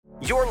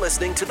You're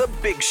listening to The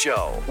Big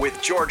Show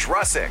with George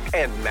Russick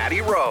and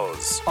Matty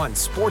Rose on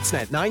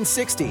Sportsnet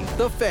 960,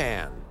 The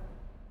Fan.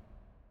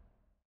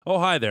 Oh,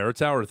 hi there.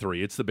 It's Hour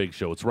 3. It's The Big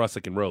Show. It's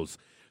Russick and Rose.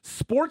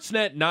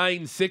 Sportsnet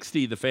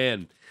 960, The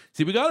Fan.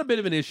 See, we got a bit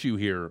of an issue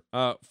here.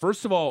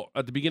 First of all,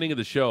 at the beginning of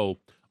the show,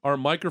 our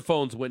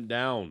microphones went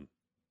down.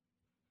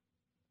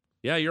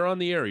 Yeah, you're on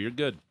the air. You're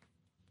good.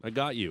 I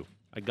got you.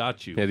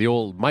 Yeah, the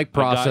old mic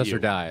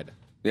processor died.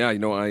 Yeah,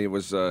 I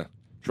was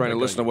trying to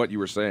listen to what you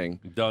were saying,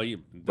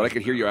 but I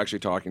could hear you actually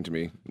talking to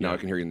me. Now I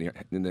can hear you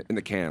in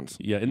the cans.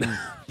 Yeah,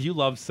 you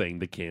love saying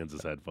the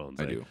Kansas headphones.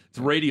 I do. It's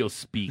radio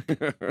speak.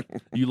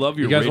 You love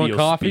your You guys radio want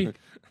coffee?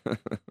 Speak.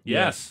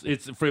 Yes,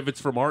 if it's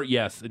from Art,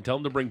 yes, and tell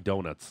him to bring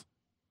donuts.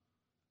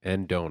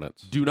 And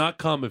donuts. Do not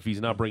come if he's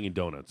not bringing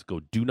donuts.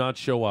 Go. Do not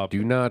show up.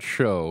 Do not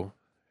show.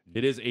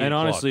 It is 8 And o'clock.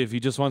 honestly, if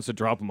he just wants to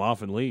drop them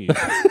off and leave,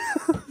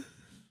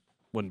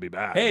 wouldn't be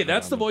bad. Hey,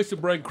 that's the voice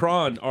of Brent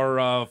Cron,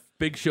 our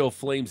Big Show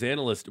Flames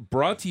analyst,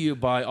 brought to you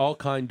by All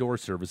Kind Door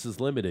Services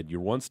Limited,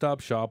 your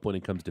one-stop shop when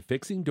it comes to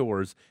fixing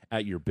doors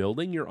at your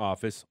building, your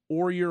office,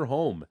 or your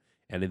home.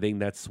 Anything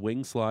that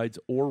swings, slides,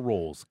 or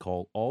rolls,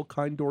 call All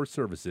Kind Door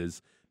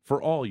Services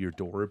for all your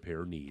door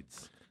repair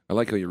needs. I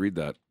like how you read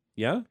that.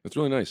 Yeah? It's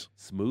really nice.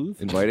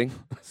 Smooth? Inviting.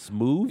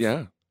 Smooth?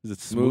 Yeah. Is it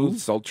Smooth, smooth?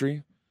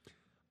 sultry.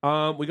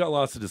 We got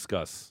lots to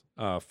discuss.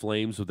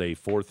 Flames with a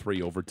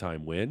 4-3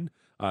 overtime win.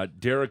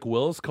 Derek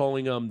Wills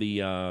calling them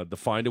the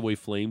Find Away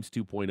Flames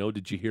 2.0.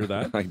 Did you hear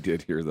that? I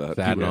did hear that.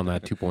 Adding on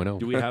that 2.0.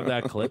 Do we have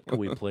that clip? Can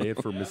we play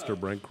it for Mr.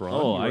 Brent Cron?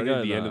 Oh, You ready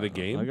at the end of the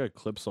game. I got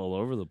clips all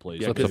over the place.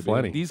 Yeah, Clips because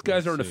aplenty. these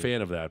guys aren't a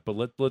fan of that. But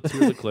let's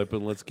hear the clip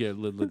and let's get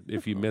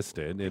if you missed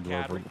it. And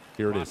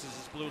here it is. Crosses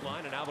his blue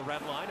line and now the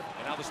red line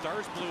and now the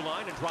Stars blue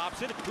line and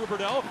drops it.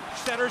 Huberdeau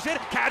centers it.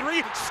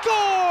 Kadri scores.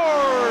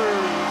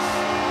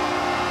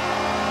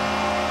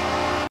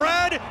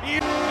 Red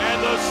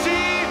and the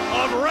sea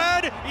of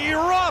red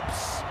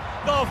erupts.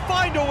 The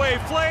Find Away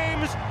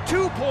Flames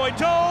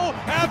 2.0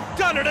 have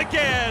done it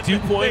again.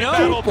 2.0. They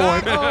battle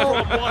back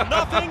from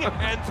 1-0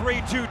 and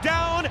 3-2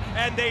 down,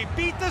 and they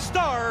beat the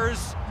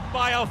Stars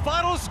by a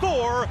final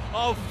score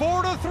of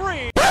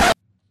 4-3.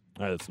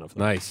 All right, that's enough.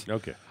 Nice.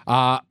 Okay.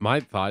 My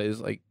thought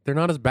is, they're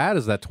not as bad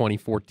as that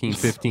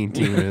 2014-15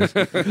 team is.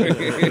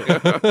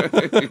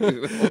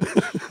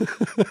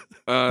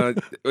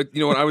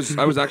 You know what? I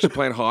was actually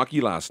playing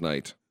hockey last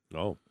night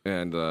Oh.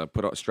 and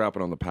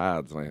strapping on the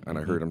pads, and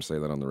I heard him say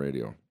that on the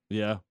radio.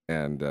 Yeah.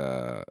 And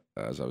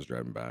as I was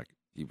driving back,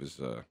 he was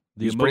The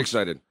pretty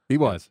excited. He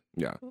was.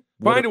 Yeah.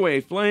 Find Away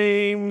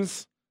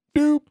Flames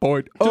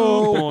 2.0.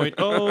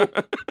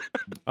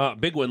 2.0.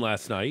 Big win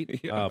last night.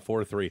 Yeah.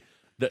 4-3.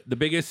 The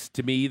biggest,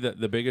 to me,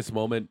 the biggest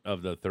moment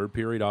of the third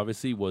period,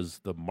 obviously,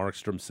 was the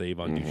Markstrom save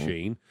on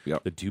Duchesne.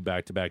 Yep. The 2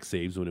 back-to-back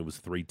saves when it was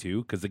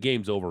 3-2, because the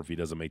game's over if he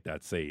doesn't make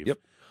that save. Yep.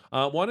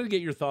 Wanted to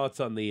get your thoughts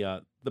on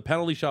the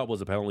penalty shot.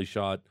 Was a penalty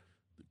shot.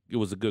 It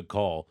was a good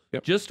call.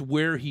 Yep. Just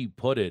where he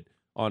put it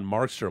on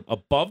Markstrom,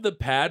 above the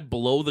pad,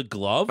 below the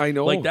glove. I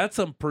know. Like, that's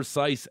some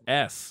precise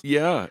S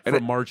Yeah.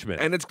 from Marchment.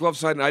 And it's glove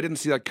side, and I didn't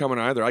see that coming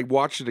either. I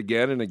watched it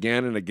again and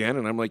again and again,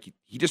 and I'm like,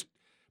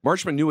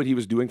 Marchment knew what he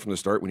was doing from the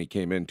start when he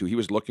came in, too. He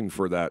was looking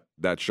for that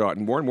shot,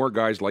 and more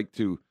guys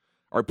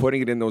are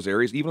putting it in those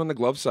areas, even on the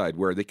glove side,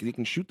 where they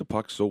can shoot the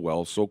puck so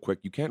well, so quick.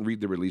 You can't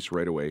read the release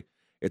right away.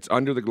 It's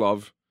under the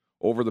glove,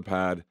 over the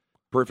pad.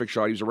 Perfect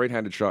shot. He was a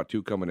right-handed shot,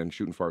 too, coming in,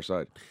 shooting far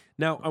side.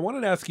 Now, I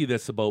wanted to ask you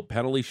this about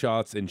penalty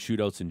shots and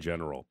shootouts in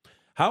general.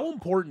 How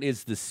important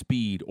is the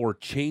speed or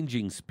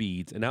changing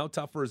speeds, and how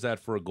tougher is that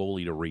for a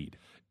goalie to read?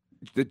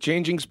 The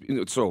changing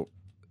so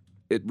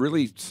it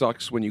really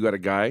sucks when you got a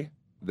guy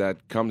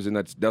that comes in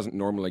that doesn't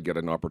normally get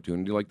an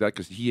opportunity like that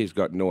because he has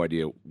got no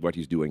idea what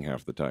he's doing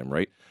half the time,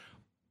 right?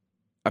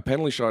 A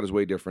penalty shot is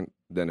way different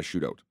than a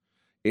shootout.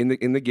 In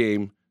the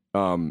game,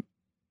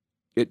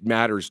 it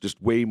matters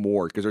just way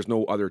more because there's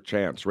no other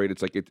chance, right?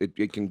 It's like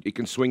it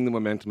can swing the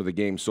momentum of the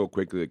game so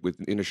quickly. Like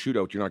in a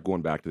shootout, you're not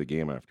going back to the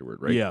game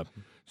afterward, right? Yeah.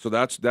 So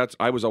that's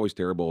I was always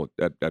terrible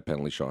at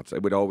penalty shots. I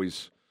would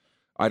always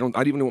I didn't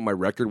even know what my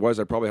record was.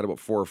 I probably had about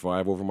 4 or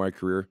 5 over my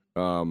career.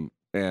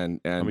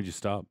 And How would you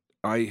stop?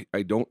 I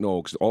don't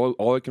know because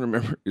all I can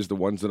remember is the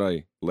ones that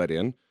I let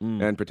in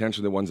and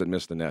potentially the ones that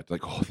missed the net.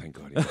 Like, oh, thank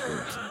God.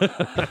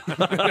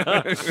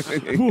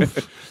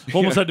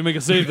 Almost had to make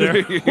a save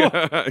there.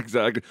 Yeah,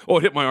 exactly. Oh,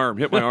 it hit my arm.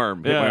 Hit my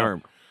arm.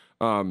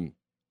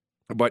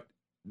 But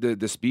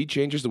the speed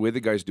changes, the way the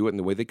guys do it, and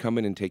the way they come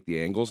in and take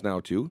the angles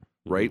now too,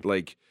 right?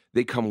 Like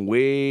they come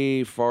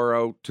way far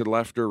out to the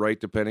left or right,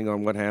 depending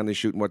on what hand they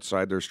shoot and what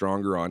side they're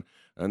stronger on,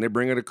 and they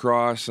bring it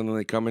across, and then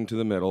they come into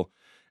the middle.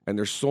 And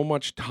there's so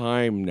much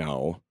time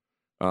now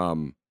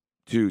to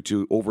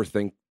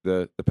overthink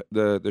the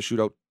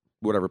shootout,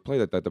 whatever play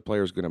that the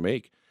player is going to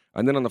make.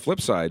 And then on the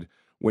flip side,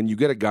 when you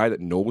get a guy that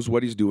knows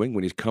what he's doing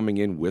when he's coming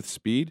in with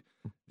speed,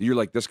 you're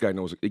like, this guy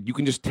knows. You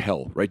can just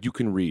tell, right? You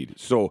can read.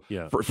 So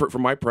for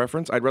my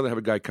preference, I'd rather have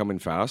a guy come in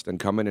fast and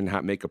come in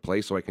and make a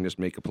play so I can just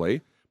make a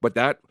play. But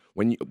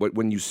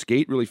when you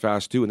skate really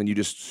fast too, and then you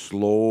just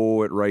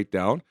slow it right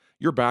down,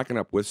 you're backing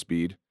up with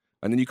speed.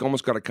 And then you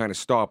almost got to kind of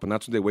stop, and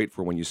that's what they wait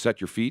for when you set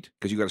your feet,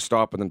 because you got to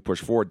stop and then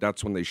push forward.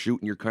 That's when they shoot,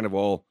 and you're kind of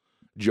all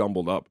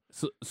jumbled up.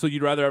 So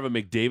you'd rather have a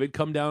McDavid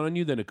come down on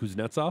you than a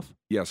Kuznetsov?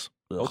 Yes.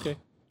 Okay.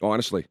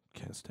 Honestly.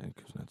 Can't stand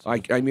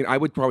Kuznetsov. I mean, I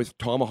would probably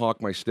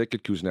tomahawk my stick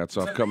at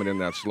Kuznetsov coming in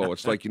that slow.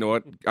 It's like, you know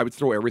what? I would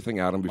throw everything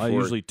at him before. I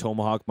usually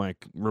tomahawk my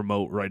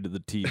remote right to the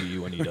TV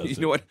when he does You it.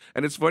 know what?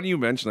 And it's funny you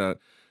mention that.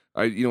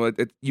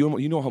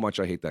 You know how much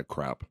I hate that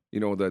crap. You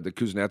know, the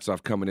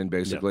Kuznetsov coming in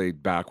basically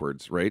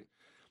backwards, right?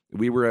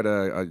 We were at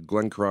a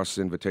Glen Cross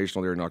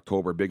Invitational there in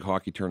October, a big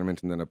hockey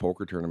tournament and then a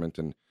poker tournament,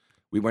 and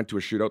we went to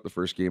a shootout the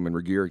first game, and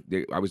Regier,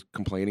 I was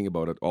complaining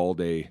about it all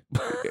day,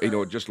 you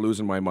know, just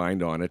losing my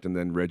mind on it, and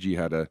then Reggie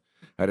had a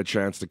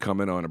chance to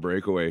come in on a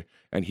breakaway,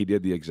 and he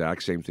did the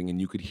exact same thing,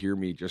 and you could hear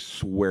me just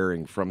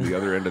swearing from the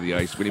other end of the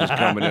ice when he was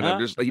coming in.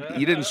 I'm just,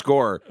 he didn't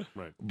score,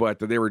 Right. but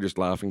they were just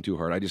laughing too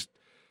hard.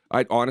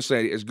 I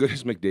honestly, as good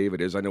as McDavid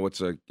is, I know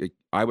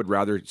I would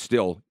rather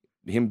still,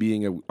 him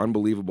being an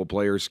unbelievable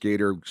player,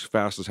 skater,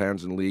 fastest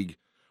hands in the league,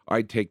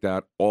 I'd take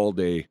that all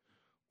day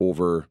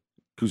over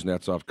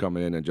Kuznetsov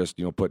coming in and just,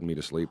 you know, putting me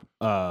to sleep.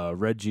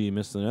 Reggie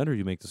missed the net, or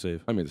you make the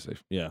save? I made the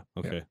save. Yeah.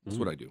 Okay. Yeah, that's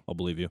what I do. I'll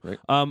believe you. Right.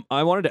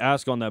 I wanted to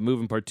ask on that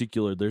move in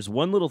particular. There's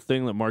one little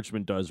thing that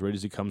Marchment does right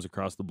as he comes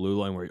across the blue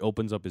line where he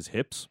opens up his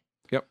hips.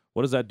 Yep.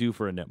 What does that do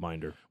for a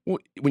netminder? Well,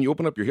 when you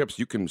open up your hips,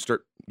 you can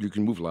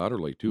move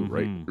laterally too,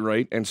 Mhm.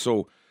 right? And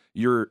so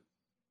you're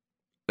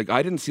like,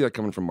 I didn't see that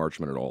coming from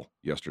Marchment at all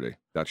yesterday,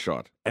 that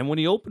shot. And when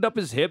he opened up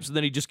his hips and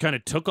then he just kind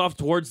of took off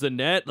towards the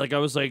net, like I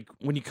was like,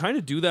 when you kind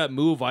of do that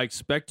move, I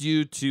expect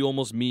you to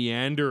almost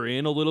meander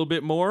in a little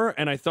bit more.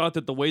 And I thought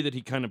that the way that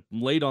he kind of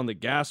laid on the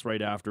gas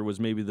right after was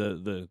maybe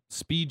the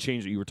speed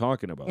change that you were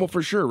talking about. Well,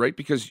 for sure, right?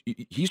 Because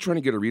he's trying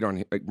to get a read on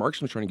him. Like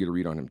Marchment's trying to get a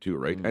read on him too,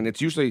 right? Mhm. And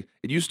it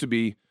used to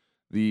be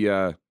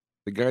the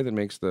guy that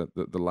makes the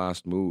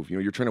last move. You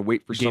know, you're trying to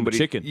wait for Game somebody.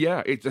 chicken.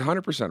 Yeah, it's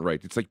 100% right.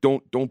 It's like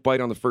don't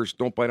bite on the first,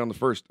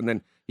 and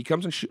then he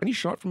comes and he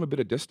shot from a bit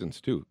of distance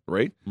too,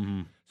 right?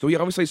 Mhm. So he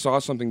obviously saw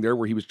something there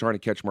where he was trying to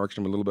catch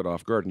Markstrom a little bit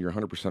off guard, and you're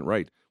 100%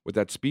 right with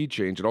that speed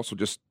change. It also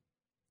just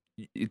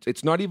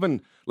it's not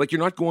even like you're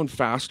not going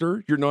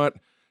faster. You're not,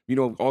 you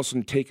know, all of a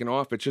sudden taking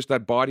off. It's just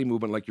that body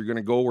movement, like you're going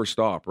to go or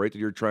stop, right? That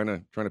you're trying to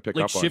pick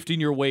Like up on. shifting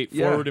your weight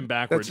Yeah, forward and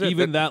backward. that's it.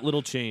 Even that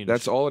little change.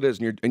 That's all it is,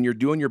 and you're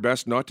doing your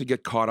best not to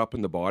get caught up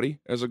in the body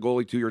as a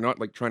goalie too. You're not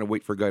like trying to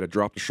wait for a guy to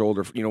drop the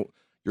shoulder. You know,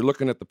 you're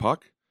looking at the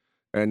puck,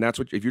 and that's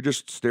what if you're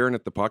just staring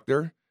at the puck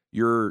there,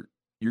 you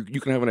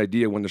can have an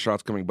idea when the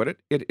shot's coming, but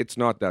it's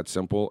not that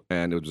simple.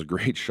 And it was a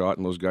great shot,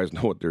 and those guys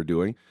know what they're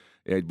doing.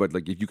 But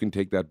like if you can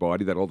take that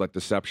body, all that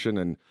deception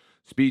and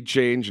speed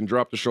change and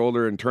drop the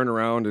shoulder and turn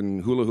around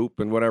and hula hoop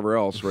and whatever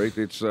else, right?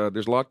 It's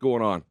there's a lot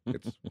going on.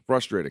 It's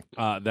frustrating.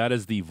 That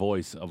is the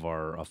voice of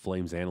our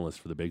Flames analyst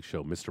for the Big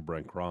Show, Mr.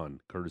 Brent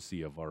Cron,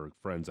 courtesy of our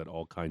friends at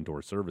All Kind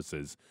Door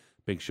Services,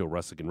 Big Show,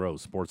 Russick and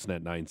Rose,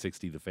 Sportsnet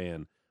 960, The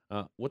Fan.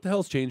 What the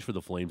hell's changed for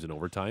the Flames in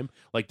overtime?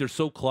 Like, they're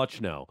so clutch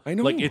now. I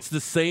know. Like, it's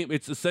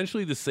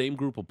essentially the same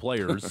group of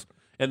players,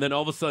 and then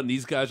all of a sudden,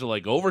 these guys are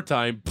like,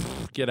 overtime,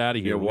 get out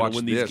of here. Yeah, We're gonna watch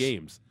win these this.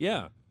 games.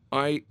 Yeah.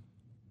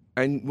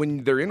 And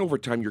when they're in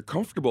overtime, you're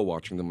comfortable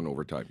watching them in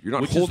overtime. You're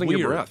not Which is holding your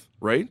weird. breath,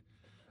 right?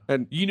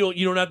 And You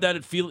don't have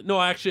that feeling. No,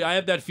 actually, I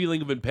have that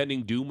feeling of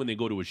impending doom when they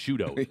go to a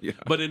shootout. Yeah.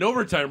 But in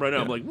overtime right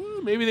now, I'm like,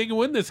 well, maybe they can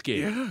win this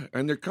game. yeah,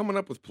 and they're coming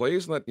up with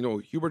plays that, you know,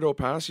 Huberdeau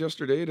pass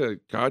yesterday to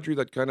Kadri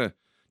that kind of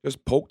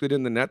just poked it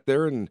in the net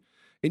there, and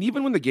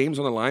even when the game's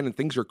on the line and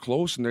things are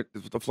close and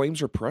the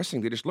Flames are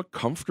pressing, they just look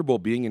comfortable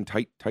being in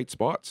tight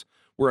spots.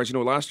 Whereas, you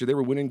know, last year they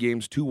were winning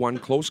games 2-1,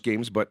 close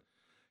games, but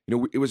you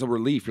know, it was a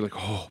relief. You're like,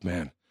 oh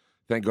man,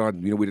 thank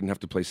God, you know, we didn't have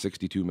to play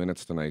 62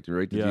 minutes tonight,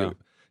 right? Yeah.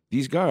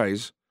 These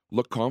guys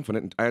look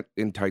confident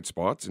in tight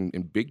spots and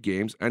in big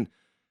games, and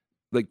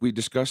like we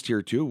discussed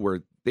here too,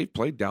 where they've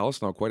played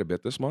Dallas now quite a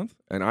bit this month,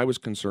 and I was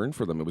concerned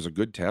for them. It was a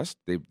good test.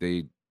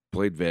 They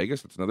played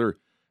Vegas. That's another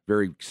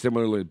very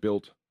similarly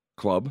built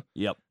club.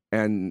 Yep.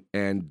 And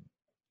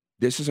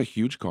this is a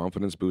huge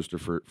confidence booster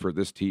for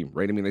this team,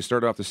 right? I mean, they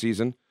started off the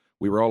season,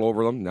 we were all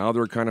over them. Now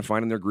they're kind of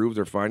finding their groove.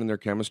 They're finding their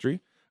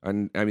chemistry.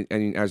 And I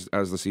mean, as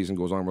the season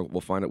goes on,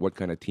 we'll find out what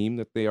kind of team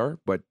that they are.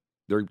 But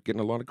they're getting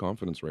a lot of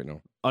confidence right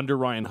now. Under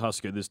Ryan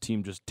Huska, this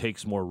team just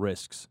takes more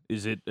risks.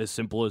 Is it as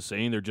simple as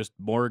saying they're just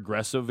more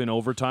aggressive in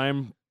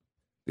overtime?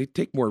 They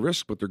take more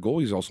risks, but their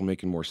goalie's also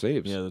making more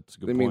saves. Yeah, that's a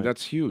good I point. mean,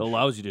 that's huge. It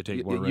allows you to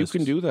take more You risks.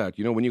 can do that.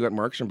 You know, when you got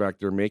Markstrom back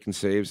there making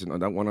saves,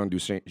 and that one on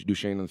Duchesne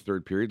in the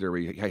third period there, where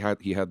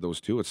he had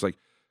those two. It's like,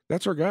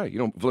 that's our guy. You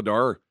know,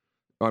 Vladar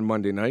on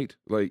Monday night,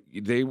 like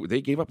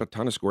they gave up a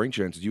ton of scoring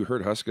chances. You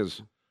heard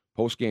Huska's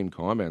post-game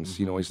comments.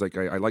 You know, he's like,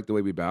 I like the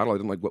way we battle. I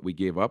didn't like what we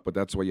gave up, but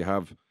that's why you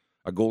have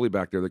a goalie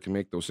back there that can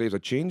make those saves.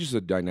 It changes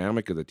the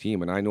dynamic of the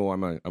team. And I know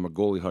I'm a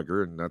goalie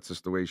hugger, and that's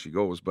just the way she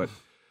goes.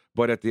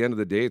 But at the end of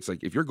the day, it's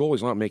like, if your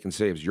goalie's not making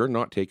saves, you're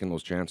not taking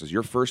those chances.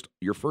 Your first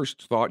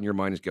thought in your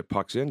mind is get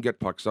pucks in, get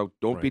pucks out.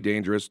 Don't be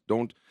dangerous.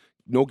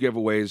 No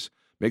giveaways.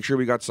 Make sure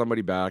we got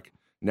somebody back.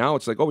 Now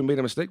it's like, oh, we made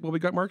a mistake. Well, we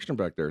got Markstrom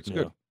back there. It's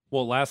good.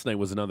 Well, last night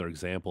was another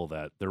example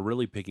that they're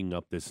really picking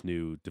up this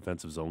new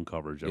defensive zone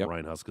coverage that Yep.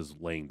 Ryan Huska's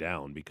laying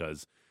down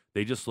because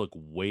they just look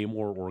way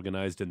more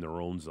organized in their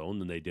own zone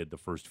than they did the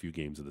first few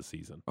games of the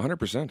season.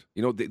 100%.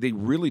 You know, they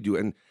really do.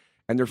 And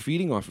they're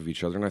feeding off of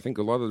each other. And I think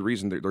a lot of the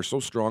reason they're so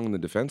strong in the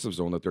defensive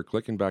zone that they're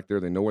clicking back there,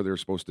 they know where they're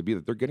supposed to be,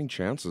 that they're getting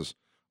chances.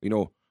 You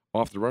know,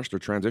 off the rush, their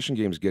transition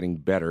game is getting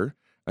better.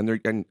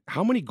 And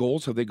how many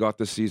goals have they got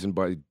this season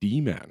by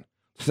D-man?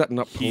 Setting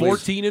up plays.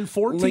 14 and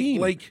 14.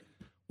 Like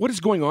what is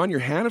going on?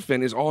 Your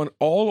Hannafin is all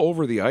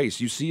over the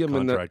ice. You see him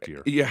Contract in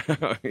year.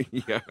 the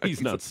yeah.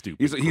 He's not stupid.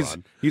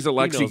 He's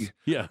Alexei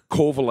Yeah.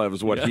 Kovalev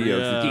is what he is.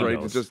 Yeah. He Right?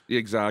 knows. It's just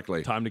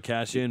exactly. Time to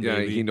cash in, Yeah,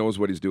 baby. he knows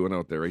what he's doing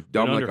out there. Right?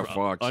 Dumb like a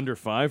fox. Under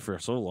 5 for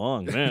so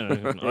long,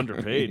 man.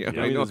 Underpaid. Yeah,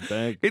 Give I me know. this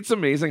bag. It's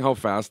amazing how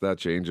fast that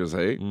changes.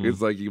 Hey,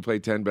 it's like you play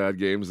 10 bad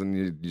games and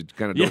you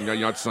kind of don't. You're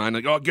not signed.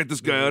 Like, oh, get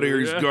this guy out of here.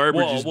 He's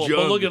garbage. He's Well, junk.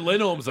 but look at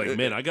Lindholm's like,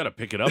 man, I got to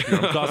pick it up here.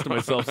 I'm costing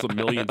myself some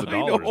millions of I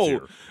dollars know.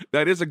 here.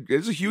 That is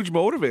a huge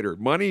motivator.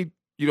 Money,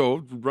 you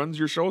know, runs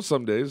your show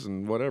some days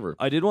and whatever.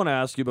 I did want to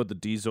ask you about the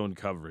D zone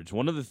coverage.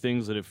 One of the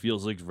things that it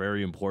feels like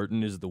very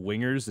important is the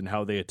wingers and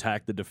how they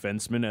attack the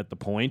defenseman at the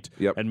point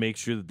Yep. and make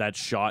sure that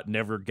shot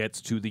never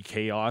gets to the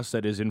chaos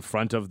that is in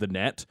front of the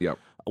net. Yep.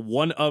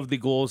 One of the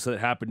goals that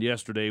happened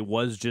yesterday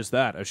was just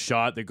that, a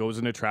shot that goes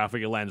into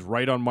traffic, it lands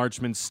right on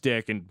Marchman's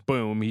stick, and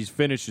boom, he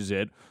finishes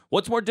it.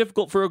 What's more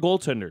difficult for a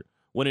goaltender?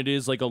 When it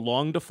is like a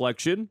long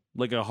deflection,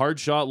 like a hard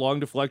shot, long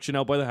deflection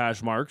out by the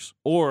hash marks,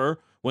 or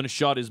when a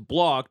shot is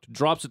blocked,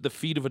 drops at the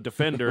feet of a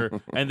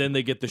defender, and then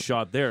they get the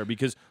shot there?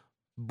 Because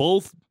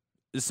both,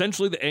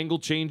 essentially the angle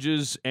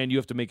changes, and you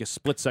have to make a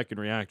split-second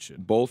reaction.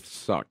 Both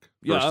suck.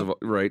 Yeah. First of all,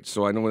 right.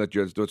 So I know that's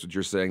what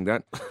you're saying.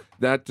 That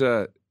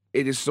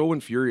it is so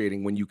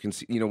infuriating when you can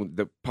see, you know,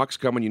 the puck's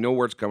coming, you know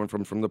where it's coming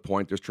from the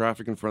point. There's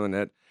traffic in front of the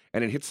net,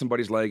 and it hits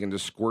somebody's leg and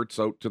just squirts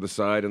out to the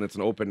side, and it's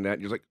an open net.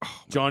 You're like, oh,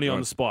 my Johnny God. on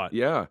the spot.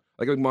 Yeah,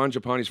 like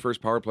Mangiapane's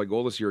first power play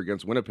goal this year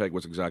against Winnipeg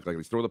was exactly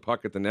like they throw the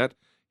puck at the net,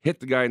 hit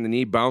the guy in the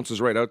knee, bounces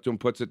right out to him,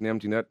 puts it in the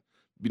empty net.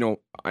 You know,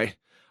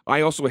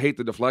 I also hate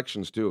the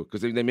deflections too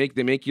because they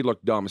make you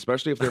look dumb,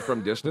 especially if they're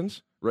from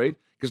distance, right?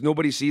 Because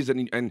nobody sees it,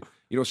 and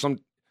you know some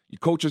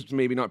coaches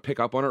maybe not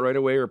pick up on it right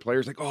away, or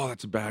players like, oh,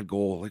 that's a bad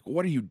goal. Like,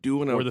 what are you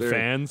doing out Or the there?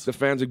 fans. The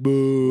fans like,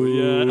 boo,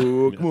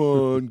 Yeah. come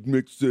on,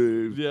 make a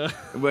save. Yeah.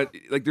 But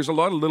like, there's a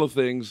lot of little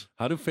things.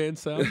 How do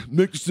fans sound?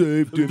 Make a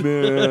save,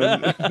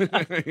 man.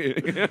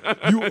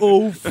 You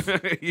oaf.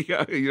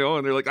 Yeah, you know,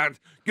 and they're like,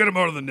 get him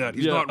out of the net.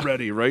 He's Yeah. not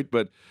ready, right?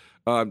 But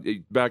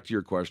back to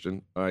your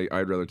question,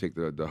 I'd rather take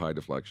the high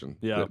deflection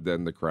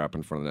than the crap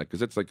in front of the net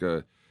because it's like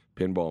a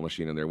pinball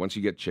machine in there. Once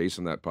you get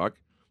chasing that puck,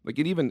 like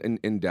it even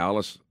in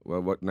Dallas, well,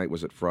 what night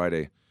was it?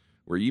 Friday,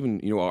 where even,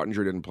 you know,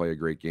 Ottinger didn't play a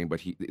great game,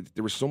 but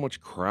there was so much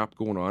crap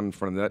going on in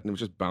front of that, and it was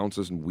just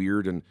bounces and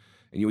weird, and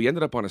he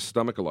ended up on his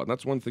stomach a lot. And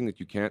that's one thing that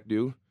you can't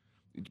do.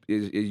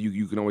 Is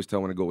you can always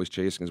tell when a goalie's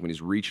chasing is when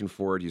he's reaching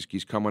for it,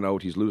 he's coming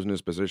out, he's losing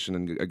his position,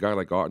 and a guy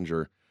like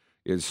Ottinger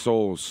is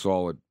so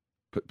solid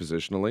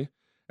positionally,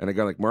 and a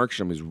guy like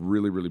Markstrom is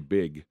really, really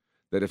big,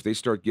 that if they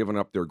start giving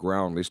up their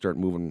ground, they start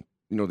moving,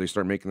 you know, they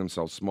start making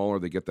themselves smaller,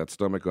 they get that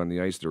stomach on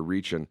the ice, they're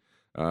reaching,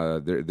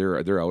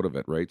 they're out of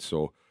it, right?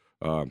 So,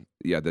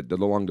 the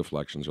long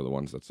deflections are the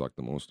ones that suck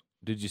the most.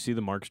 Did you see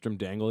the Markstrom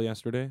dangle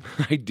yesterday?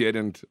 I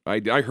didn't. I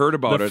heard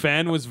about The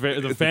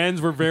it. the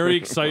fans were very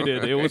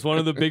excited. It was one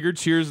of the bigger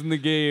cheers in the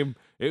game.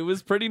 It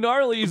was pretty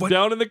gnarly. He's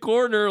down in the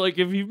corner. Like,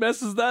 if he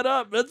messes that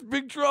up, that's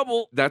big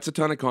trouble. That's a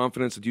ton of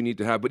confidence that you need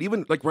to have. But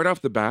even like right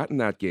off the bat in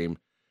that game,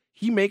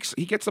 he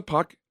gets the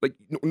puck. Like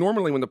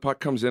normally when the puck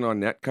comes in on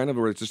net, kind of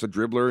where it's just a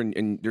dribbler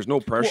and there's no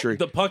pressure. Well,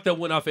 the puck that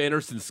went off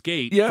Anderson's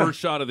skate, Yeah. first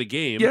shot of the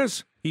game.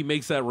 Yes. He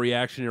makes that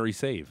reactionary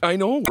save. I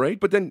know, right?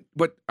 But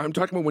I'm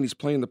talking about when he's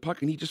playing the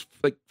puck and he just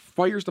like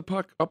fires the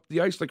puck up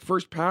the ice, like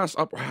first pass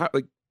up,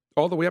 like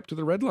all the way up to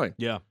the red line.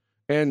 Yeah.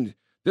 And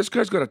this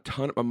guy's got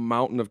a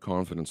mountain of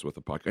confidence with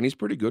the puck, and he's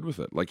pretty good with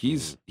it. Like he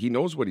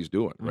knows what he's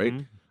doing,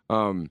 right?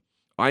 Mhm.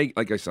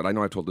 Like I said, I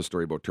know I've told this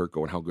story about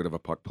Turco and how good of a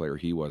puck player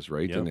he was,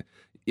 right? Yep. And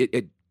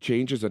it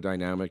changes the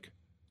dynamic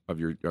of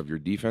your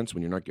defense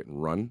when you're not getting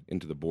run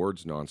into the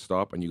boards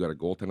nonstop, and you got a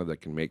goaltender that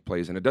can make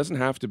plays. And it doesn't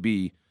have to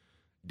be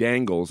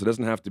dangles. It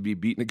doesn't have to be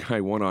beating a guy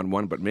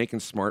one-on-one, but making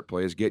smart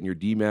plays, getting your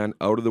D-man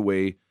out of the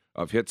way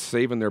of hits,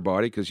 saving their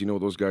body, because you know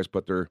those guys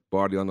put their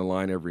body on the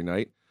line every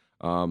night.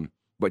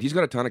 But he's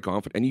got a ton of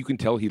confidence, and you can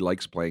tell he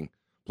likes playing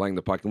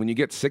the puck. And when you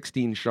get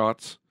 16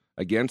 shots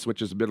against,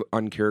 which is a bit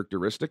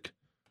uncharacteristic,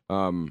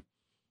 going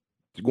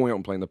out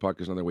and playing the puck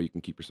is another way you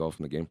can keep yourself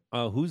in the game.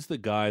 Who's the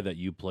guy that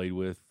you played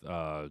with,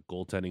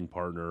 goaltending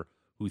partner,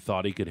 who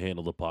thought he could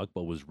handle the puck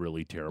but was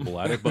really terrible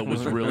at it, but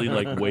was really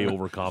like way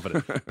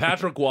overconfident?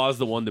 Patrick Waugh's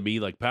the one to me.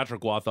 Like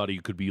Patrick Waugh thought he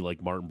could be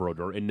like Martin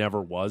Brodeur and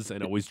never was,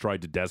 and always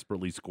tried to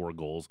desperately score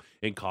goals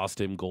and cost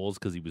him goals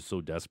because he was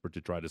so desperate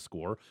to try to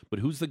score. But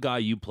who's the guy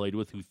you played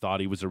with who thought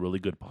he was a really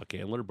good puck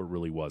handler but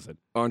really wasn't?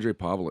 Andrei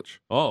Pavlich.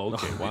 Oh,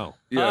 okay, wow.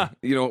 Yeah,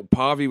 you know,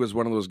 Pavi was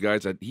one of those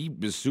guys that he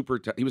was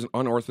he was an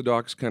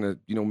unorthodox kind of,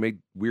 you know, made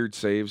weird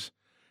saves.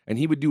 And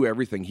he would do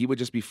everything. He would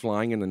just be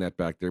flying in the net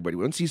back there. But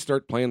once he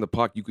start playing the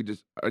puck,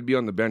 I'd be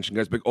on the bench and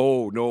guys would be like,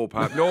 oh, no,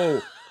 Pav,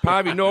 no,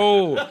 Pavy,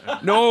 no,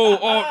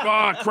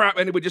 crap.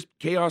 And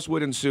chaos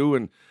would ensue.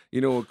 And,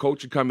 a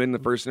coach would come in the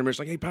first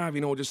intermission, like, hey, Pav,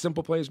 just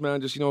simple plays,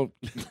 man. Just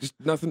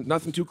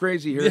nothing too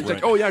crazy here. It's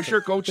like, oh, yeah,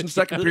 sure, coach. In the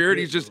second period,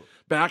 he's just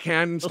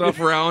backhanding stuff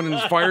around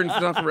and firing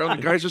stuff around.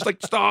 The guy's just like,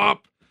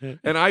 stop.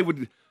 And I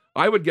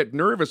would get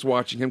nervous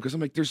watching him because I'm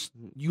like,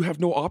 you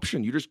have no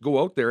option. You just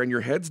go out there and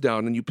your head's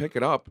down and you pick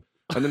it up.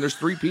 And then there's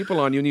 3 people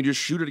on you, and you just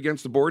shoot it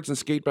against the boards and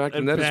skate back to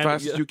the net as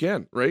fast as you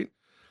can, right?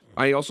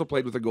 I also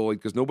played with a goalie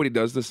because nobody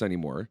does this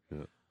anymore.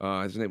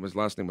 Yeah. His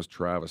last name was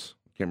Travis.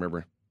 Can't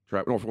remember.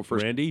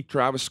 Randy?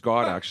 Travis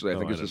Scott, actually, I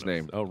think is his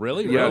name. Oh,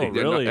 really? Yeah,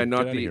 really? And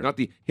not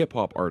the hip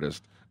hop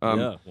artist.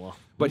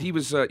 But he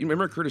was. You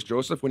remember Curtis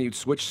Joseph when he'd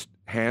switch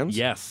hands?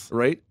 Yes.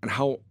 Right, and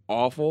how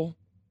awful.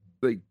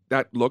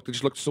 That looked. It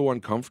just looked so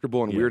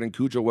uncomfortable and weird. And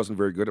Cujo wasn't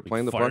very good at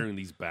playing the puck. Firing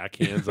these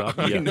backhands up.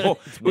 I know.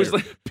 It was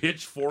like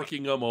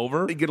pitchforking them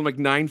over. They get him like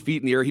 9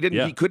 feet in the air.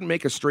 He couldn't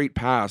make a straight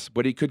pass,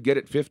 but he could get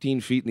it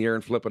 15 feet in the air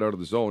and flip it out of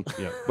the zone.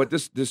 Yeah. But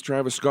this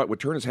Travis Scott would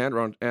turn his hand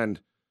around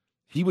and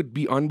he would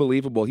be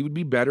unbelievable. He would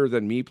be better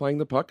than me playing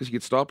the puck because he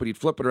could stop it. He'd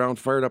flip it around,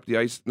 fire it up the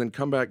ice, and then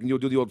come back and you'll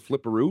do the old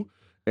flipperoo.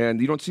 And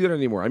you don't see that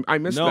anymore. I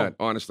miss that,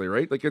 honestly.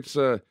 Right? Like it's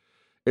a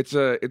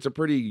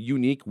pretty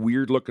unique,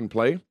 weird looking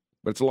play.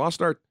 But it's a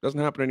lost art. Doesn't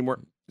happen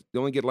anymore. They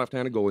only get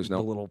left-handed goalies now.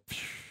 The little,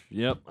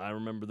 yep, I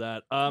remember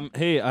that.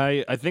 Hey,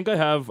 I think I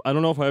have. I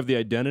don't know if I have the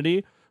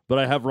identity, but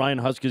I have Ryan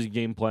Huska's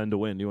game plan to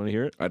win. Do you want to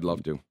hear it? I'd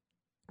love to.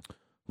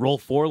 Roll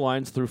 4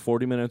 lines through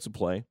 40 minutes of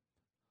play.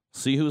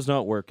 See who's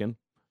not working.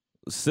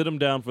 Sit them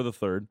down for the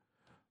third.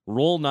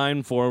 Roll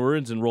 9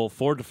 forwards and roll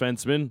 4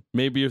 defensemen.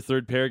 Maybe your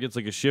third pair gets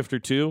like a shift or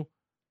 2,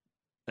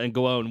 and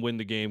go out and win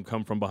the game.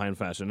 Come from behind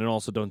fashion, and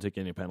also don't take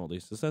any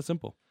penalties. It's that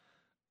simple.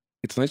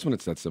 It's nice when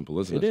it's that simple,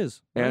 isn't it? It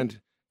is.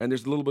 And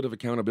there's a little bit of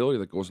accountability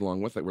that goes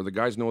along with it, where the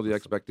guys know the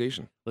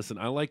expectation. Listen,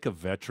 I like a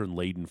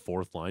veteran-laden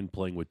fourth line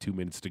playing with 2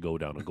 minutes to go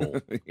down a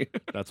goal.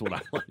 That's what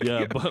I like.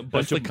 Yeah,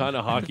 that's the kind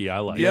of hockey I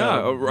like. Yeah,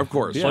 of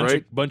course,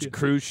 right? Bunch of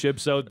cruise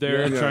ships out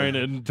there trying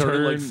to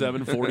turn like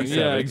 747.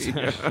 Yeah,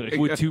 exactly.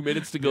 With 2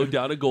 minutes to go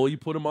down a goal, you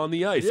put them on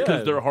the ice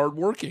because they're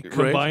hardworking.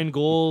 Combined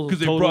goals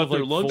because they total brought of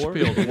their like lunch 4.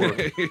 pail to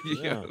work.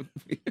 Yeah.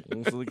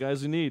 Those are the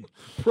guys you need.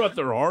 Brought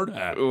their hard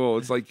hat. Oh,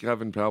 it's like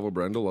having Pavel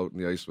Brendel out in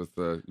the ice with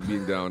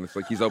being down. It's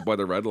like he's out by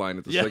the red line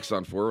at the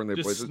 6-on-4 when they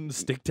play. Just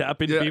stick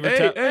tapping, Yeah. beaver Hey,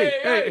 tap.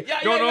 hey.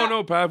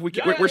 No, Pav.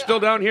 We're still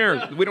down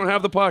here. We don't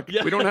have the puck.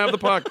 We don't have the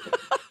puck.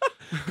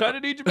 Kind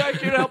of need you back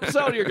here to help us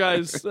out here,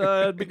 guys.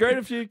 It'd be great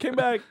if you came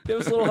back. Give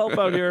us a little help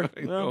out here.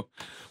 I know.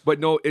 But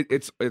no,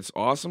 it's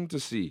awesome to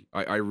see.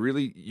 I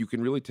really, you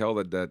can really tell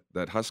that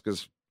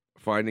Huska's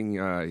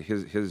finding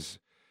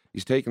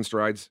he's taking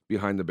strides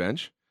behind the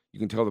bench. You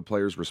can tell the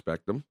players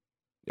respect him.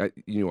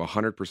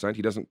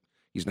 100%.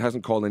 He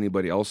hasn't called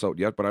anybody else out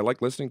yet, but I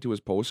like listening to his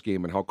post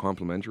game and how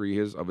complimentary he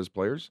is of his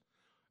players,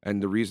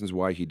 and the reasons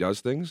why he does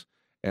things,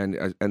 and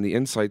the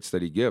insights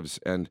that he gives.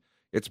 And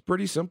it's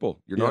pretty simple.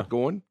 You're not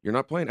going, you're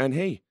not playing, and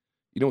hey,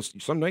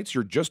 some nights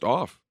you're just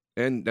off,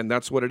 and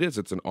that's what it is.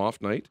 It's an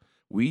off night.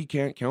 We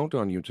can't count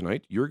on you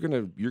tonight. You're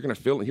gonna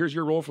fill. Here's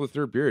your role for the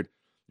third period.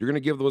 You're gonna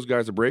give those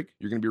guys a break.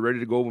 You're gonna be ready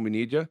to go when we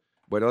need you.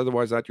 But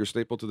otherwise, you're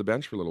stapled to the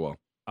bench for a little while.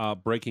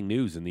 Breaking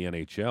news in the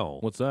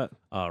NHL. What's that?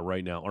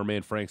 Right now, our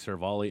man Frank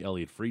Cervalli,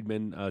 Elliot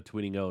Friedman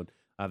tweeting out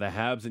the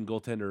Habs and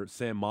goaltender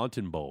Sam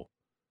Montembeault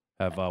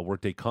have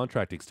worked a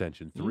contract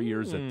extension, 3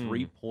 years at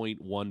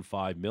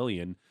 $3.15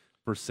 million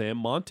for Sam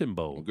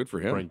Montembeault. Well, good for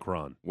him. Frank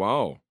Cron.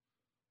 Wow.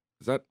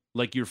 Is that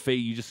like your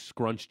face? You just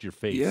scrunched your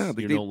face. Yeah,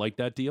 you don't like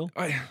that deal?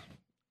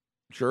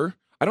 Sure.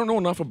 I don't know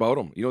enough about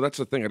him. That's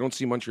the thing. I don't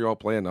see Montreal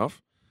play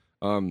enough.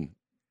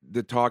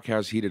 The talk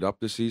has heated up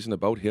this season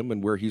about him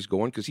and where he's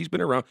going because he's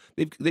been around.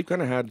 They've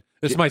kind of had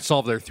this might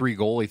solve their 3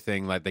 goalie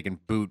thing. Like they can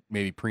boot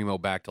maybe Primo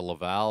back to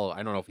Laval.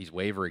 I don't know if he's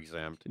waiver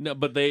exempt. No,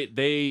 but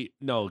they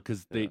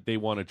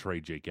want to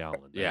trade Jake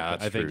Allen. Yeah,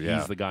 I think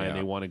he's the guy, and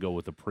they want to go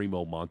with a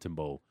Primo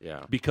Montembeault.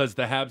 Yeah, because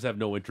the Habs have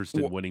no interest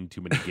in winning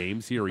too many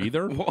games here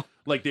either.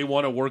 Like they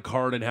want to work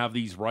hard and have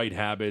these right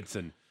habits,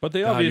 but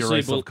they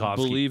obviously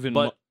believe in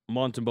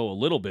Montembeault a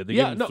little bit. They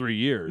gave him 3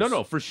 years.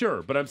 No, for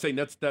sure. But I'm saying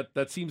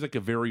that seems like a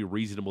very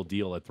reasonable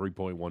deal at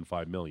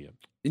 $3.15 million.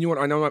 And you know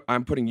what? I know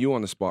I'm putting you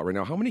on the spot right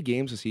now. How many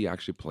games has he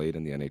actually played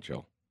in the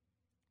NHL?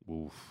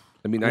 Oof.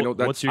 I mean, I know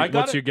that's what's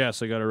your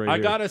guess? I got it right. I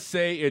here. gotta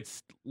say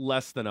it's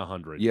less than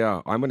 100.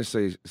 Yeah, I'm gonna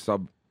say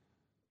I'm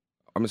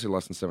gonna say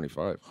less than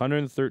 75.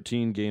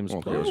 113 games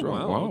played. I was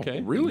wrong. Wow. Okay.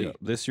 Really? Yeah.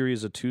 This year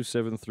he's a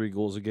 2.73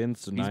 goals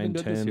against, a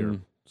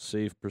 9.10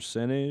 save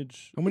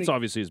percentage. It's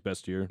obviously his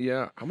best year.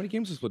 Yeah. How many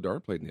games has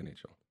Vladar played in the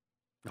NHL?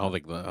 I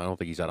don't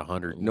think he's at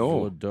 100.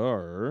 No.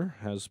 Vladar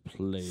has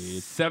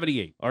played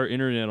 78. Our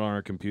internet on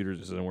our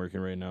computers isn't working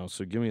right now,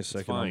 so give me a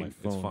second on my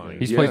phone. It's fine.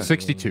 He's played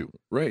 62.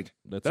 Right.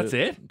 That's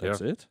it?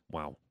 That's it?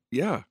 Wow.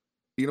 Yeah.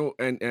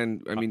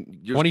 And I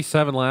mean,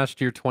 27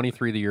 last year,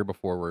 23 the year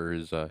before were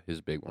his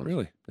big ones.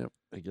 Really? Yep.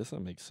 I guess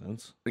that makes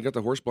sense. They got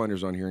the horse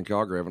blinders on here in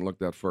Calgary. I haven't looked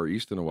that far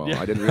east in a while.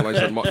 Yeah. I didn't realize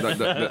that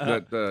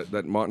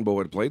Montembeault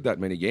had played that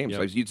many games.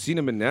 Yep. You'd seen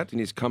him in net, and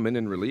he's come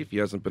in relief. He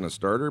hasn't been a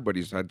starter, but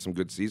he's had some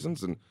good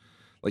seasons. And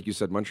like you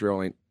said,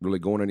 Montreal ain't really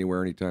going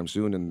anywhere anytime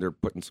soon, and they're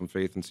putting some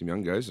faith in some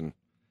young guys. And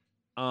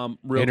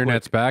Real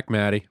Internet's quick, back,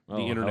 Maddie. the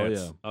hell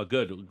internet's yeah.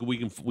 good. We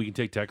can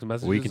take text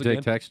messages. We can take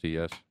again? text,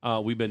 yes.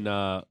 We've been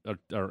our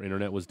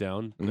internet was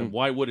down. Mhm. And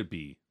why would it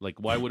be? Like,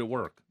 why would it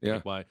work? Yeah.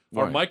 Like, why?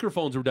 Why? Our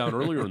microphones were down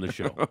earlier in the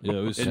show, Yeah,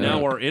 it was. and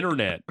now our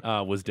internet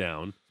was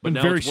down. But been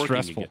now very it's working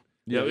stressful. again.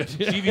 Yeah,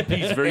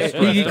 GVP's very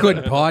stressful. He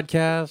couldn't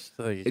podcast.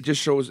 it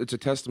just shows it's a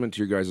testament to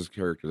your guys'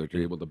 character that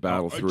you're able to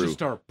battle through.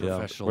 Just our Yeah.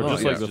 professional. We're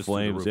just yeah. like the just through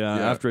Flames. roof. Yeah.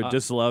 Yeah. After a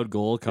disallowed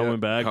goal, coming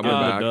back, coming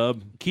getting back. the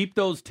dub. Keep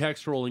those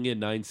texts rolling in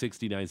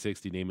 960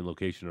 name and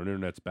location. Our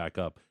internet's back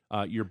up.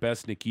 Your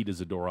best Nikita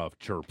Zadorov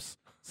chirps.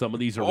 Some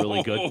of these are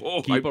really good.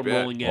 I Keep them bet.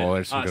 rolling in. Oh,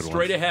 there's some good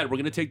straight ones. ahead, we're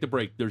going to take the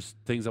break. There's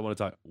things I want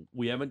to talk.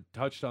 We haven't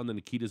touched on the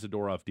Nikita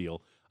Zadorov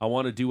deal. I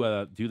want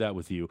to do that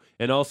with you.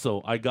 And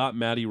also, I got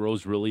Matty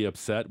Rose really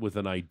upset with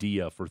an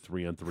idea for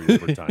 3-on-3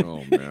 overtime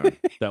Oh man,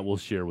 that we'll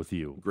share with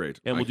you. great!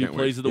 And I we'll do can't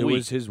plays wait. of the It week.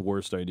 was his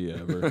worst idea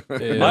ever.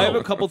 Yeah. I have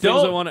a couple things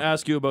I Don't- want to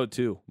ask you about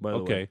too. By the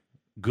way, Okay,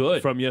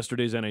 good. from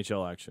yesterday's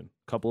NHL action.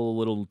 Couple of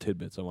little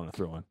tidbits I want to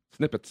throw on.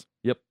 Snippets.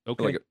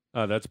 Okay. like it.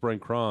 That's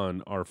Brent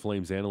Cron, our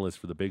Flames analyst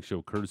for the Big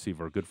Show, courtesy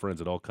of our good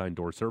friends at All Kind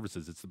Door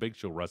Services. It's the Big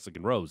Show, Russick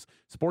and Rose.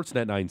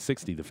 Sportsnet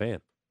 960, The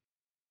Fan.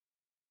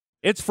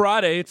 It's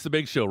Friday. It's the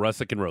Big Show,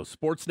 Russick and Rose.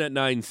 Sportsnet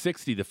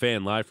 960, The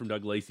Fan, live from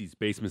Doug Lacey's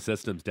Basement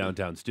Systems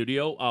downtown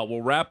studio.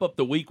 We'll wrap up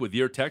the week with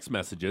your text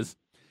messages.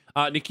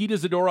 Nikita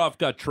Zadorov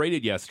got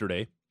traded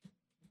yesterday.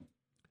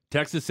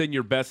 Text us in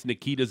your best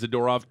Nikita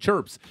Zadorov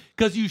chirps,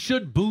 because you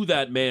should boo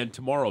that man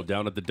tomorrow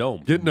down at the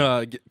Dome.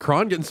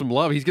 Cron getting some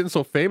love. He's getting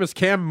so famous.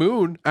 Cam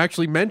Moon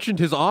actually mentioned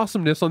his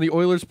awesomeness on the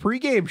Oilers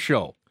pregame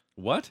show.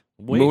 What?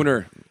 Wait,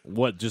 Mooner.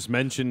 What? Just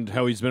mentioned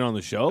how he's been on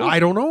the show? I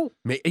don't know.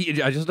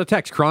 I just a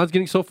text. Cron's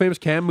getting so famous.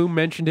 Cam Moon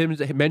mentioned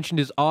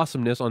his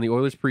awesomeness on the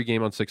Oilers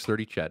pregame on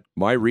 6:30. Chet.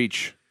 My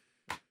reach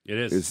It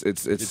is.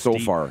 it's so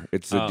deep. far.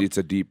 It's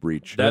a deep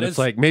reach. That And is it's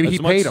like maybe As he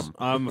much paid as him.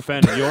 I'm a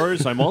fan of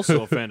yours. I'm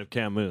also a fan of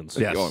Cam Moon's.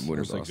 Yes. Oh,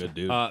 Mooner's He's a awesome. good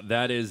dude.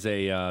 That is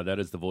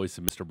the voice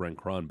of Mr. Brent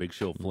Cron, Big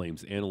Show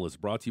Flames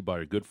analyst, brought to you by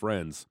our good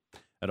friends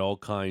at All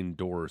Kind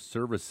Door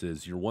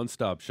Services, your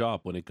one-stop shop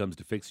when it comes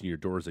to fixing your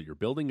doors at your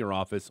building, your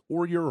office,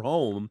 or your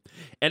home.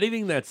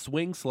 Anything that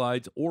swings,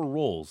 slides, or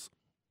rolls,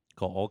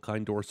 call All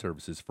Kind Door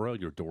Services for all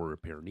your door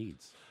repair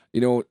needs.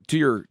 You know,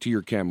 to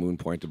your Cam Moon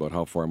point about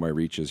how far my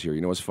reach is here. You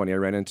know, it's funny. I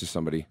ran into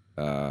somebody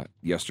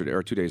yesterday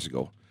or 2 days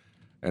ago,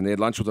 and they had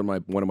lunch with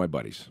one of my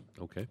buddies.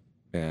 Okay.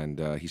 And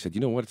he said,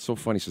 "You know what? It's so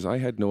funny." He says, "I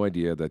had no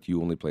idea that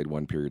you only played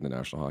one period in the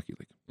National Hockey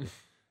League."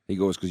 He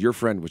goes, "Because your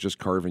friend was just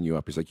carving you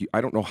up." He's like,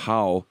 "I don't know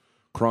how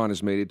Cron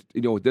has made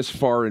it, this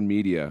far in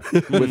media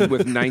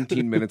with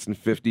 19 minutes and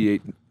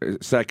 58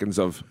 seconds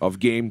of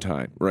game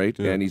time, right?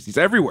 Yeah. And he's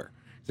everywhere.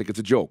 It's like it's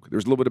a joke.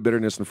 There's a little bit of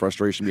bitterness and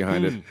frustration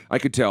behind it. I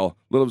could tell.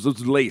 It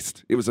was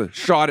laced. It was a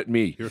shot at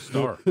me. You're a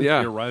star.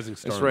 Yeah. You're a rising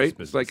star. That's in right. this It's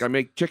business. like I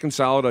make chicken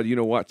salad out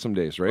of what some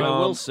days, right? I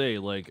will say,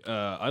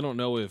 I don't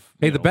know if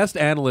Hey, you the know, best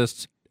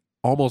analysts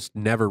almost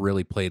never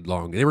really played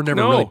long. They were never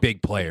No. really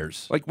big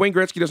players. Like Wayne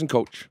Gretzky doesn't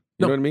coach.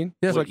 You No. know what I mean?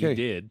 Yeah. It's what like, you hey,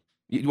 did.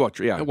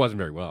 yeah. It wasn't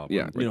very well.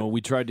 Yeah. You know,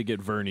 we tried to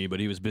get Verney, but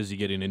he was busy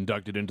getting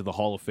inducted into the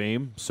Hall of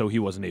Fame, so he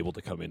wasn't able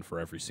to come in for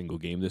every single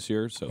game this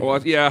year. So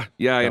Well, yeah.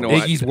 I know.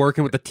 Iggy's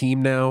working with the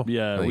team now.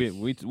 yeah, Like,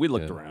 we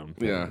looked yeah. around.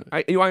 Yeah,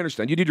 I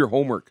understand. You did your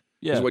homework.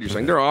 Yeah. Is what you're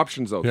saying. There are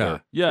options out Yeah.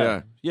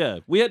 there. Yeah.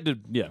 We had to.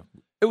 Yeah,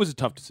 it was a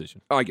tough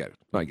decision. I get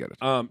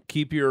it.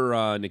 Keep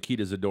your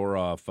Nikita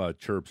Zadorov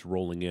chirps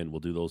rolling in. We'll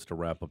do those to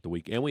wrap up the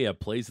week. And we have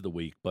plays of the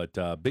week. But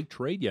big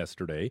trade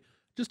yesterday,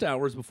 just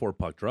hours before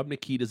puck drop.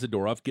 Nikita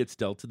Zadorov gets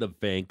dealt to the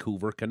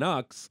Vancouver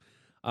Canucks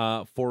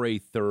for a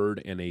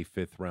 3rd and a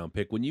 5th round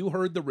pick. When you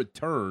heard the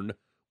return,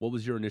 what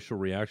was your initial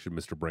reaction,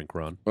 Mr. Brent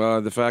Cron?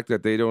 The fact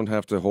that they don't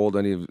have to hold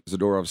any of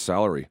Zadorov's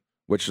salary,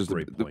 which is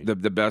Great point.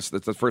 the best.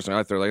 That's the first thing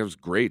I thought. Like, it was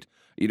great.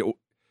 You know,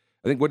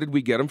 I think what did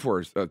we get him for?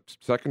 A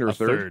second or A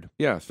third.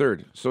 Yeah,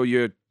 third. So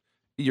you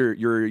earn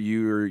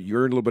a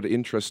little bit of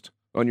interest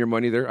on your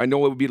money there. I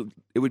know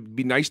it would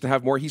be nice to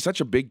have more. He's such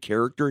a big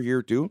character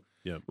here too.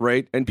 Yeah.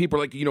 Right. And people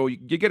are like, you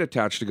get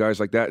attached to guys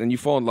like that, and you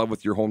fall in love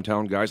with your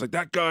hometown guys. Like,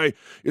 that guy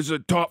is a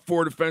top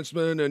 4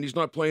 defenseman, and he's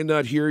not playing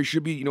that here. He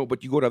should be,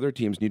 But you go to other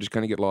teams, and you just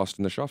kind of get lost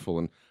in the shuffle.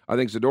 And I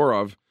think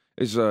Zadorov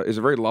is a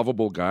very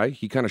lovable guy.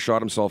 He kind of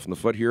shot himself in the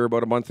foot here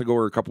about a month ago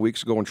or a couple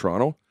weeks ago in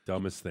Toronto.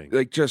 Dumbest thing.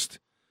 Like, just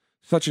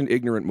such an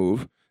ignorant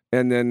move,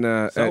 and then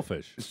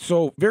Selfish.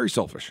 so very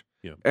selfish.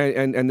 Yeah.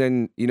 And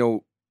then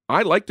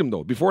I liked him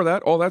though. Before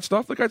that, all that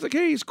stuff, the guy's like,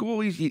 hey, he's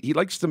cool. He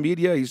likes the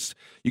media. You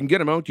can get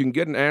him out. You can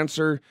get an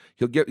answer.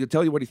 He'll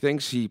tell you what he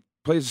thinks. He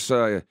plays.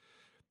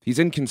 He's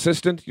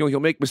inconsistent. He'll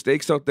make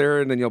mistakes out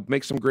there, and then he'll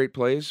make some great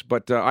plays.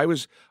 But I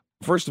was,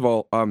 first of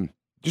all,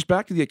 just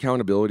back to the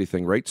accountability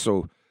thing, right?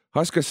 So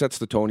Huska sets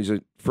the tone. He's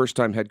a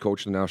first-time head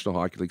coach in the National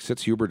Hockey League.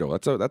 Sits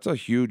Huberdeau. That's a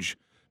huge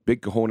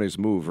big cojones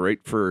move, right?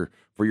 For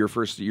your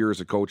first year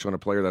as a coach on a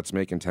player that's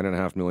making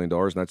 $10.5 million,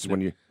 and that's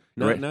when you.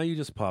 Now you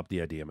just popped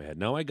the idea in my head.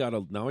 Now I gotta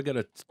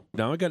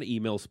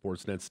email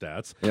Sportsnet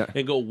Stats Yeah.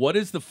 and go, what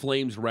is the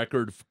Flames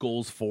record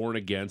goals for and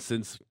against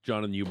since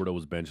Jonathan Huberdeau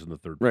was benched in the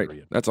third Right.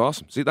 period? That's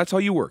awesome. See, that's how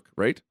you work,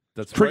 right?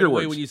 That's Trigger right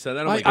away words. when you said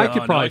that. I'm I, like, I oh, could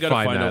now probably I gotta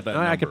find find that. out that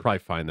I number. could probably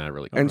find that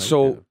really quick. And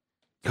so,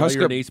 Now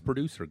you're an Huska, ace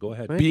producer. Go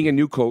ahead. being a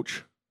new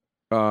coach,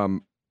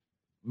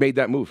 made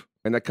that move.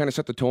 And that kind of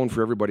set the tone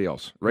for everybody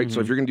else, right? So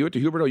if you're going to do it to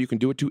Huberdeau, you can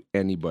do it to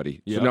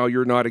anybody. Yeah. So now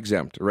you're not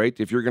exempt, right?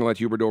 If you're going to let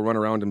Huberdeau run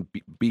around and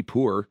be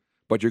poor,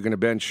 but you're going to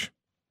bench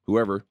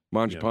whoever,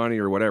 Mangiapane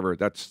or whatever,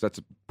 that's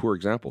a poor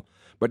example.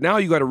 But now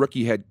you got a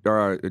rookie head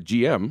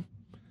GM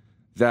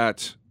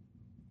that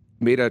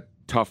made a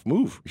tough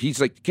move. He's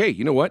like, okay,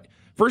 you know what?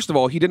 First of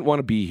all, he didn't want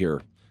to be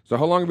here. So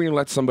how long are we going to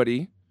let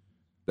somebody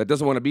that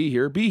doesn't want to be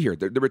here be here?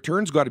 The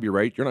return's got to be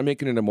right. You're not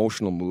making an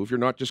emotional move. You're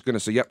not just going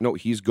to say, yep, no,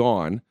 he's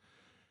gone.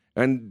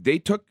 And they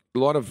took a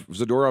lot of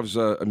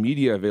Zadorov's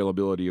media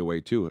availability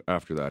away too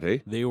after that,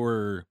 hey? They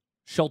were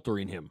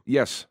sheltering him.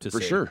 Yes, To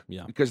for say, sure.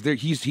 yeah. Because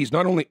he's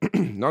not only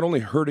not only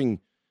hurting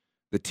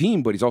the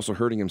team, but he's also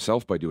hurting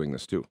himself by doing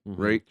this too,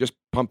 right? Just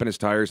pumping his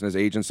tires and his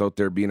agents out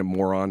there being a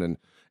moron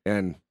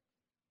and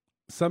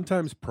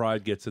Sometimes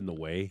pride gets in the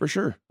way for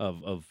sure.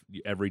 of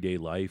everyday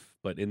life,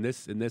 but in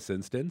this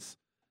instance,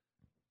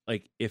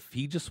 like if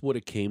he just would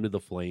have came to the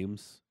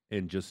Flames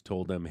and just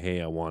told them,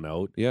 "Hey, I want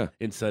out," Yeah.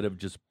 instead of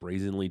just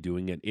brazenly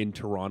doing it in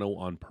Toronto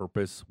on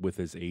purpose with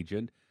his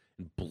agent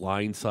and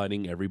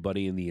blindsiding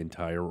everybody in the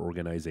entire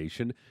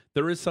organization,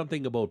 there is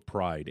something about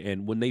pride.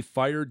 And when they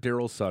fired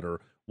Daryl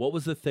Sutter, what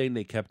was the thing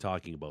they kept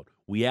talking about?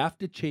 We have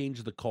to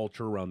change the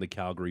culture around the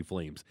Calgary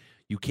Flames.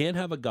 You can't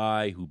have a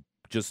guy who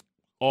just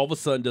all of a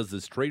sudden does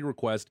this trade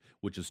request,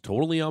 which is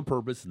totally on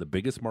purpose in the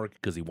biggest market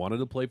because he wanted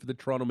to play for the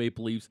Toronto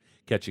Maple Leafs,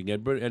 catching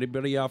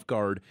anybody off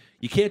guard.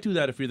 You can't do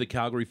that if you're the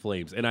Calgary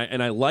Flames. And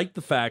I like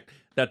the fact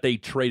that they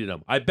traded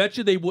him. I bet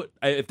you they would,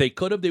 if they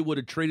could have, they would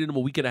have traded him a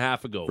week and a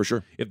half ago. For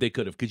sure. If they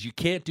could have, because you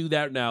can't do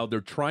that now. They're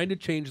trying to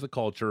change the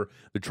culture.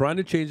 They're trying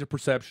to change the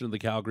perception of the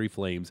Calgary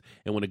Flames.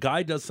 And when a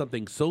guy does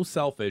something so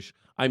selfish,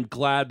 I'm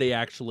glad they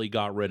actually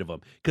got rid of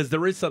him because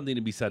there is something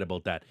to be said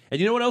about that. And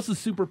you know what else is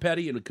super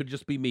petty? And it could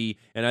just be me.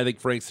 And I think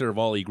Frank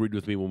Saravalli agreed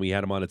with me when we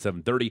had him on at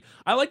 7:30.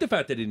 I like the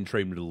fact they didn't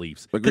trade him to the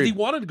Leafs because Agreed. he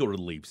wanted to go to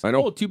the Leafs. I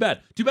know. Oh, too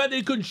bad. Too bad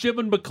they couldn't ship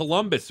him to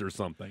Columbus or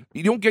something.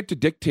 You don't get to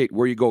dictate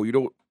where you go. You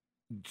don't.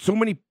 So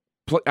many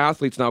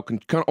athletes now can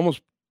kind of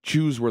almost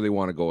choose where they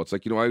want to go. It's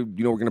like, we're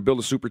going to build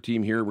a super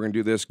team here. We're going to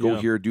do this, go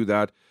here, do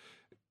that.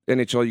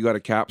 NHL, you got a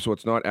cap, so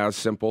it's not as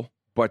simple.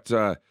 But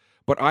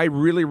I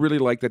really, really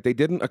like that they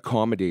didn't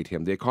accommodate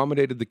him. They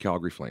accommodated the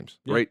Calgary Flames,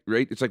 right?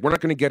 It's like, we're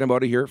not going to get him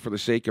out of here for the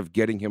sake of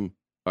getting him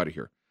out of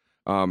here.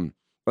 And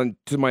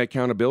to my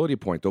accountability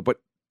point, though,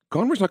 but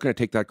Conroy's not going to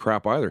take that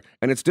crap either.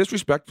 And it's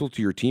disrespectful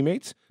to your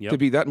teammates to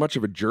be that much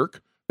of a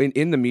jerk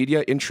in the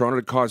media in Toronto,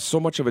 to cause so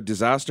much of a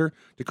disaster,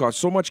 to cause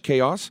so much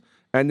chaos,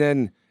 and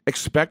then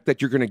expect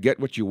that you're going to get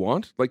what you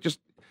want. Like, just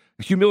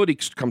humility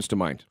comes to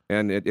mind,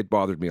 and it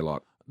bothered me a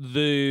lot.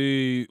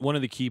 One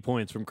of the key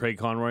points from Craig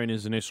Conroy in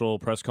his initial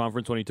press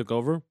conference when he took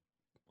over,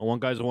 I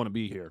want guys that want to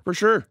be here. For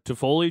sure.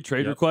 Toffoli,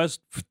 trade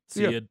request,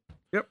 see it.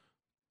 Yep.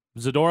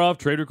 Zadorov,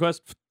 trade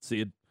request,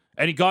 see it.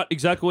 And he got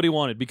exactly what he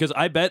wanted, because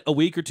I bet a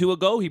week or two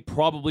ago he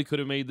probably could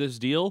have made this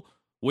deal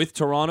with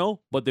Toronto,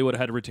 but they would have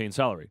had to retain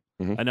salary.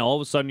 And now all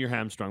of a sudden you're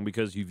hamstrung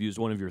because you've used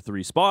one of your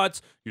 3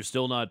 spots. You're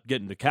still not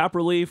getting the cap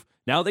relief.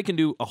 Now they can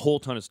do a whole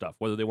ton of stuff.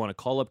 Whether they want to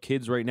call up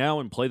kids right now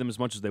and play them as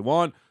much as they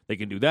want, they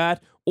can do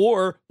that.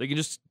 Or they can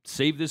just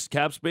save this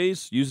cap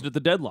space, use it at the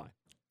deadline.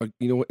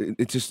 You know,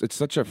 it's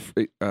such a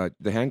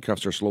the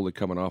handcuffs are slowly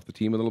coming off the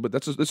team a little bit.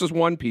 This is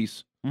one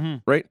piece,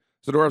 right?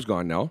 Zadorov's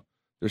gone now.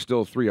 There's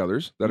still 3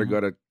 others that are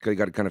got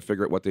to kind of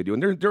figure out what they do,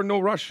 and they're no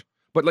rush.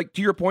 But like,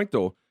 to your point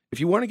though, if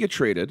you want to get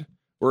traded,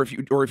 or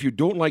if you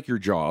don't like your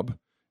job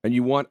and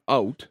you want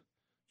out,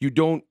 you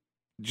don't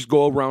just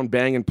go around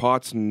banging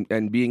pots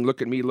and being,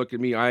 look at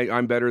me,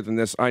 I'm better than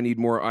this, I need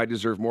more, I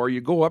deserve more. You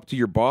go up to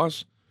your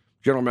boss,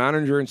 general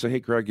manager, and say, hey,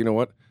 Craig, you know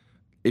what?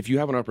 If you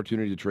have an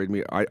opportunity to trade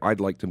me, I'd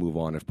like to move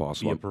on if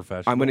possible. Be a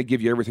professional. I'm going to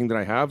give you everything that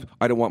I have.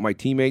 I don't want my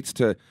teammates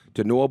to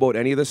know about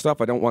any of this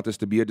stuff. I don't want this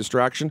to be a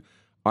distraction.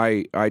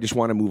 I just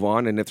want to move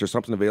on, and if there's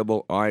something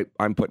available,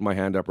 I'm putting my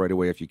hand up right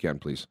away if you can,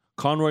 please.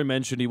 Conroy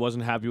mentioned he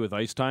wasn't happy with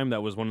ice time.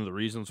 That was one of the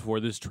reasons for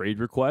this trade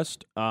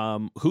request.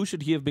 Who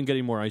should he have been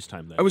getting more ice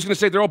time then? I was going to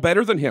say they're all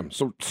better than him,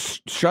 so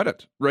shut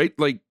it, right?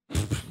 Like,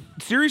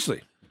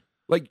 seriously.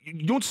 Like,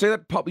 you don't say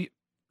that publicly.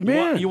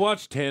 Man. You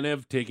watch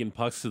Tanev taking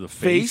pucks to the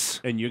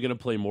face, and you're going to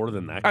play more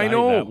than that guy, I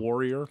know. that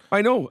warrior?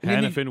 I know.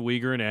 Hanifin,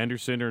 Uyghur, and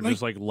Anderson are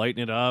just like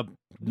lighting it up.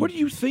 What are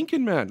you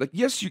thinking, man? Like,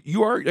 yes,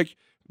 you are, like,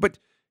 but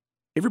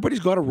everybody's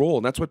got a role,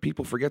 and that's what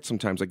people forget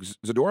sometimes. Like,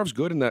 Zadorov's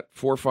good in that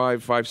 4-5,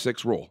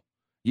 5-6 role.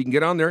 You can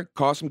get on there,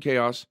 cause some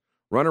chaos,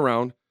 run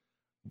around,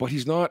 but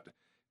he's not.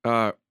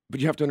 But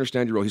you have to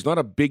understand your role. He's not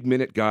a big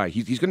minute guy.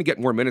 He's going to get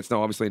more minutes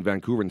now, obviously, in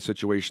Vancouver in the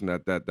situation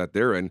that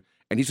they're in,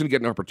 and he's going to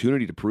get an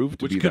opportunity to prove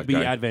to Which be could that be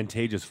guy.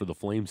 advantageous for the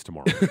Flames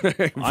tomorrow.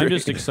 I'm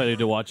just excited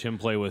to watch him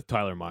play with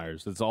Tyler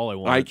Myers. That's all I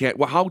want. I can't.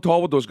 Well, how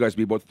tall would those guys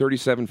be? About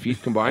 37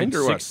 feet combined,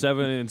 or what?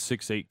 6'7" and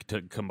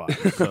 6'8" combined.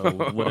 So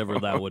whatever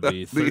that would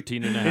be,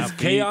 13 and a half Is feet.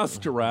 Chaos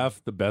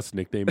Giraffe the best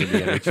nickname in the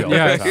NHL?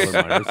 Yeah,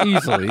 Tyler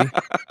Myers.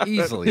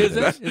 easily. Is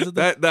it?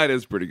 That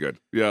is pretty good.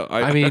 Yeah,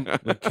 I mean,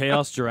 The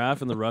Chaos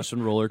Giraffe and the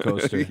Russian roller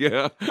coaster.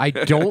 yeah. I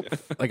don't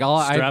like.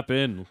 I Strap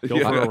in. Go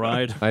for a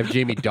ride. have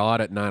Jamie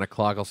Dodd at 9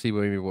 o'clock. I'll see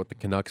maybe what the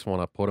Canucks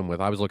want to put him with.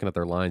 I was looking at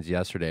their lines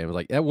yesterday and was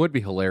like, that would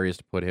be hilarious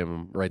to put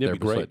him right It'd there. be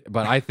great.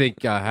 But I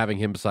think having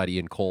him beside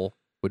Ian Cole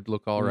would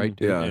look all right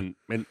too. Yeah.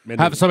 And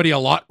Have somebody a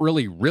lot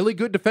really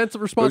good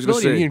defensive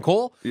responsibility in say, Ian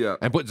Cole, Yeah.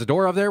 and put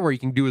Zadorov there where he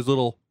can do his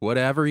little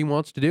whatever he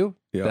wants to do.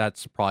 Yeah.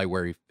 That's probably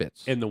where he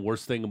fits. And the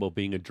worst thing about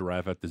being a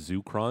giraffe at the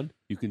zoo, Kron,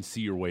 you can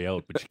see your way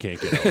out, but you can't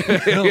get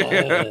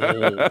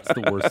out. That's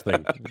the worst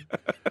thing.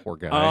 Poor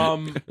guy.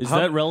 Is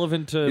that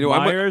relevant to You know,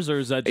 I'm a- Myers, or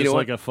is that you just know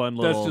like a fun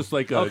little... That's just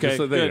like a, Okay,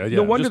 just a thing. good. Yeah,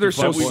 No wonder just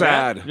they're a so fun-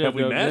 sad. Yeah,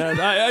 we met.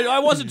 I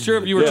wasn't sure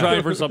if you were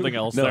trying for something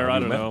else No, there. I we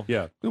don't met. know.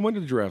 Yeah, No wonder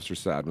the giraffes are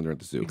sad when they're at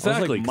the zoo.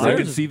 exactly. like, 'cause they can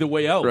Myers- see the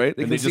way out, Right?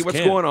 They and can see just what's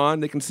can't. going on.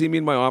 They can see me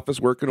in my office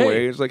working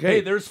away. It's like,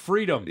 hey, there's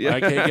freedom. Yeah. I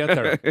can't get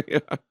there.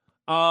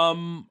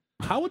 Yeah.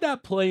 How would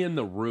that play in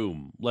the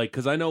room? Like,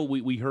 because I know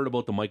we heard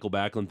about the Michael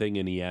Backlund thing,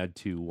 and he had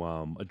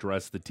to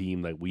address the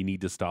team like, we need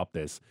to stop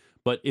this.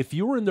 But if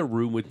you were in the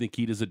room with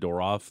Nikita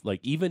Zadorov, like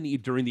even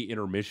during the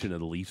intermission of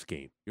the Leafs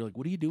game, you're like,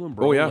 "What are you doing,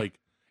 bro?" Oh, yeah. Like,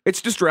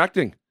 It's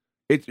distracting.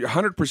 It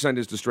 100%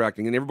 is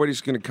distracting, and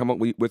everybody's going to come up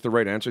with the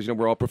right answers. You know,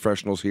 we're all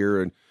professionals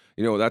here, and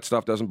you know that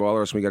stuff doesn't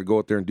bother us. We got to go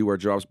out there and do our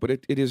jobs, but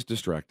it is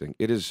distracting.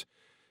 It is,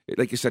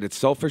 like you said, it's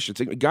selfish.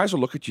 It's guys will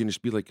look at you and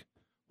just be like,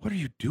 "What are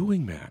you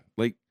doing, man?"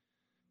 Like,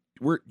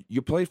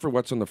 you play for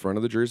what's on the front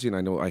of the jersey, and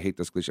I know I hate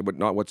this cliche, but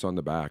not what's on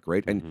the back,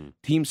 right? And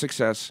team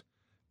success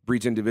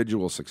breeds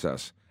individual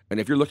success. And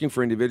if you're looking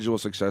for individual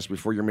success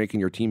before you're making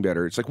your team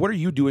better, it's like, what are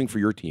you doing for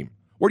your team?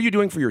 What are you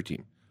doing for your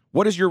team?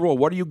 What is your role?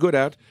 What are you good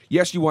at?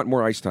 Yes, you want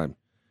more ice time,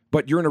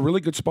 but you're in a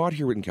really good spot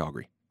here in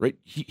Calgary, right?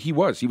 He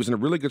was in a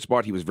really good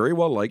spot. He was very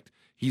well liked.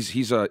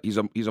 He's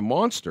a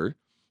monster.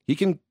 He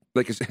can,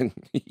 like I said,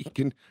 he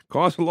can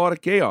cause a lot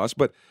of chaos,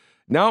 but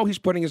now he's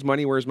putting his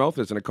money where his mouth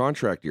is in a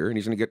contract year, and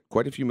he's going to get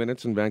quite a few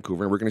minutes in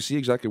Vancouver, and we're going to see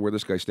exactly where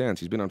this guy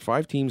stands. He's been on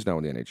 5 teams now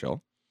in the NHL,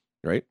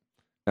 right?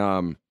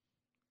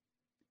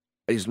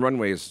 His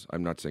runway is,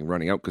 I'm not saying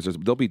running out, because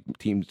there'll be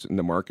teams in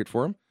the market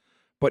for him,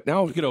 but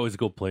now you could always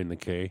go play in the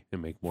K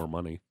and make more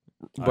money.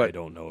 I but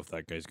don't know if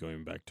that guy's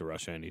going back to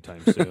Russia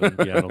anytime soon.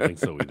 Yeah, I don't think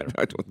so either.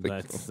 I don't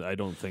think so. I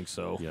don't think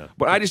so. Yeah,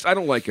 But I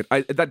don't like it.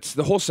 That's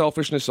the whole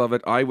selfishness of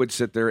it. I would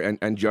sit there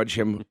and judge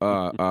him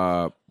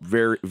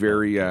very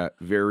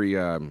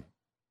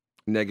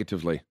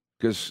negatively,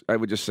 because I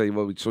would just say,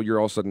 well, so you're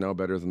all of a sudden now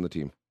better than the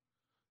team.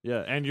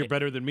 Yeah, and you're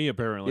better than me,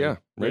 apparently. Yeah,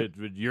 right.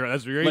 You're,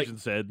 as your Like, agent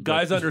said.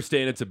 guys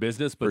understand it's a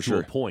business, but For to sure.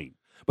 a point.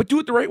 But do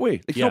it the right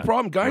way. It's no Yeah,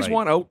 problem. Guys right.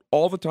 want out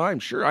all the time.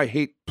 Sure, I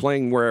hate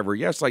playing wherever.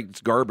 Yes, like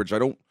it's garbage.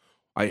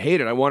 I hate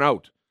it. I want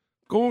out.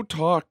 Go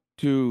talk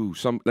to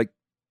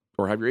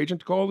or have your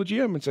agent call the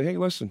GM and say, hey,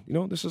 listen,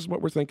 this is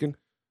what we're thinking.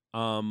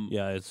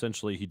 Yeah,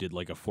 essentially he did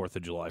like a 4th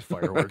of July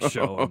fireworks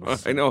show. and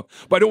was- I know,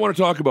 but I don't want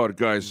to talk about it,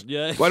 guys.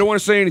 Yeah. Well, I don't want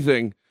to say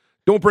anything.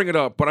 Don't bring it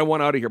up, but I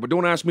want out of here. But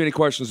don't ask me any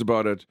questions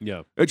about it.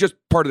 Yeah. It's just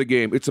part of the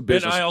game. It's a And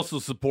business. I also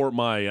support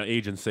my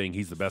agent saying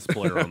he's the best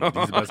player he's the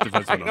best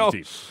defenseman know. on the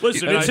team.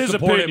 Listen, And it's I his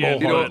support him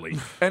opinion. wholeheartedly.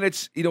 And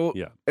it's,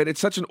 Yeah. and it's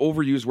such an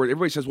overused word.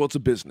 Everybody says, well, it's a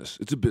business.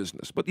 It's a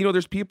business. But,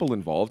 there's people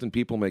involved and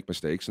people make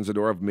mistakes. And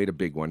Zadorov made a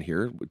big one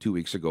here 2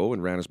 weeks ago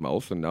and ran his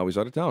mouth, and now he's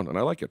out of town. And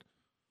I like it.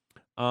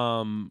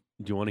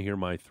 Do you want to hear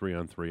my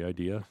 3-on-3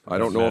 idea? I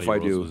don't know if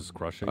Matty I Rose do. Was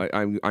crushing.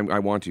 I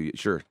want to.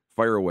 Sure.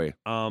 Fire away.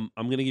 I'm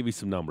going to give you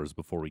some numbers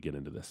before we get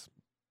into this.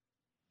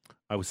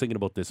 I was thinking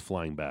about this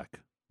flying back,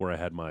 where I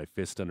had my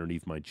fist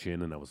underneath my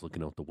chin and I was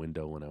looking out the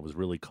window and I was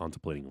really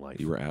contemplating life.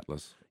 You were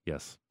Atlas.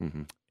 Yes.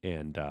 Mm-hmm.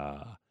 And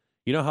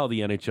you know how the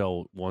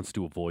NHL wants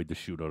to avoid the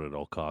shootout at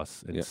all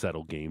costs and Yeah.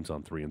 settle games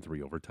on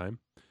 3-on-3 overtime?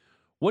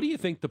 What do you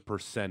think the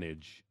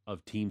percentage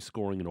of teams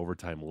scoring in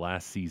overtime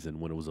last season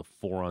when it was a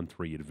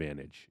 4-on-3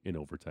 advantage in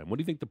overtime? What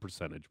do you think the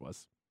percentage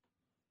was?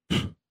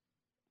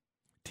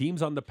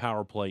 Teams on the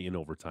power play in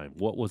overtime.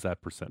 What was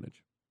that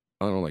percentage?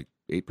 I don't know, like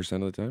 8%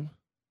 of the time?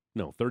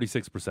 No,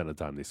 36% of the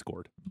time they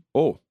scored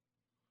Oh,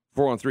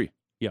 4-on-3.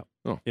 Yeah,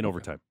 Oh, in okay.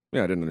 overtime.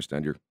 Yeah, I didn't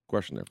understand your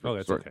question there. Oh,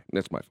 that's Sorry. okay.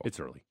 That's my fault. It's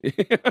early.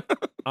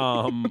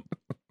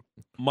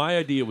 My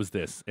idea was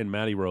this, and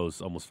Matty Rose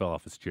almost fell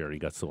off his chair. He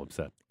got so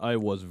upset. I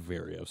was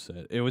very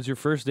upset. It was your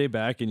first day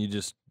back, and you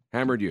just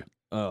Hammered you.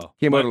 oh.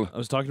 Came out I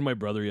was talking to my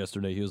brother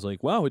yesterday. He was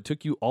like, "Wow, it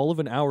took you all of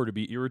an hour to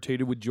be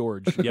irritated with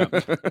George." Yeah.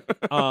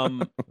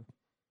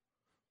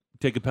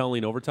 Take a penalty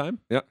in overtime?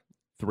 Yeah.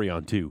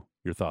 3-on-2.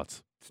 Your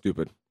thoughts?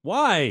 Stupid.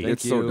 Why?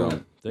 It's so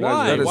dumb.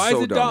 Why? That is Why so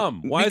is it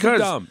dumb? Why is it Because-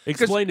 dumb?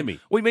 Explain to me.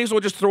 We may as well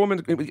just throw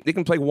them in. They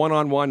can play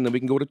 1-on-1, and then we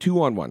can go to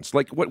 2-on-1s.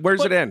 Like, where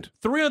does it end?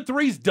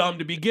 3-on-3 is dumb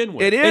to begin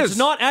with. It is. It's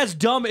not as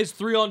dumb as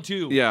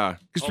 3-on-2. Yeah,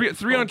 because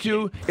three on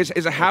two is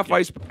a half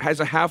ice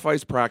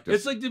practice.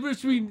 It's like the difference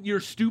between you're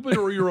stupid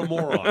or you're a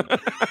moron.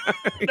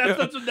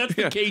 That's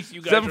the case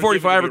you guys.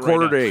 7:45 or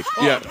quarter to 8.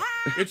 Yeah,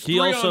 It's He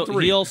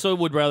 3-on-3. also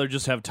would rather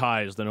just have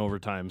ties than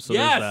overtime. So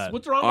there's Yes. that.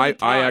 What's wrong I with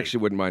tie?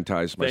 actually wouldn't mind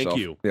ties Thank myself.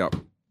 you. Yeah.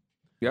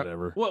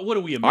 Whatever. What are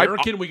we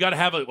American? We gotta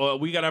have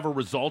a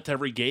result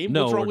every game.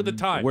 No, What's wrong with the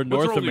tie? We're What's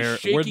North wrong with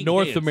American. We're shaking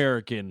North hands?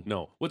 American.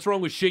 No. What's wrong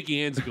with shaking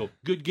hands and go,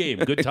 good game,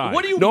 good tie?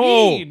 What do you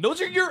No. mean?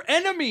 Those are your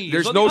enemies.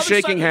 There's On the no other side,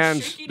 shaking they're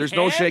hands. shaking There's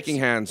no shaking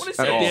hands What is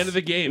at At all. the end of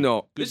the game?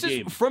 No. Good This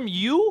game. is from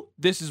you.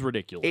 This is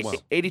ridiculous.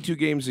 82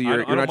 games a I year.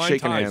 don't You're not mind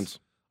shaking ties. hands.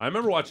 I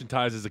remember watching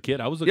ties as a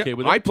kid. I was okay Yeah,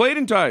 with it. I played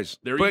in ties.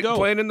 There you go.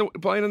 Playing in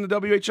the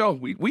WHL.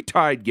 We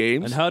tied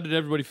games. And how did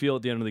everybody feel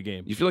at the end of the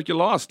game? You feel like you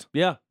lost.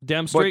 Yeah,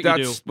 damn But straight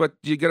you do. but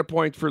you get a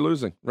point for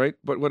losing, right?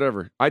 But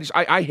whatever.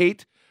 I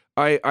hate.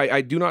 I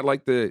do not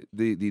like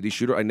the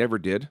shooter. I never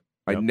did.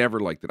 I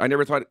never liked it. I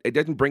never thought it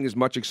didn't bring as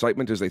much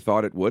excitement as they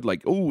thought it would.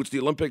 Like, oh, it's the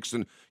Olympics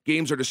and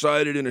games are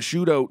decided in a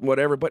shootout and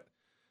whatever. But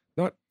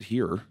not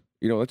here.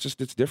 You know, it's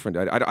different.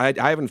 I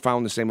haven't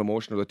found the same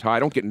emotion of the tie. I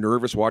don't get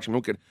nervous watching. I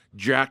don't get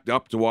jacked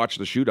up to watch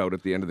the shootout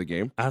at the end of the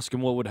game. Ask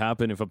him what would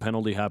happen if a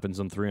penalty happens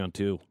on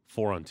 3-on-2.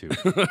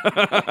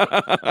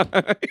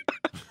 4-on-2.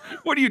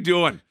 What are you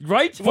doing?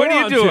 Right? What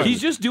are you doing?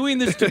 He's just doing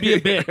this to be a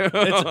bit.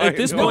 At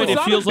this I know. point, It's it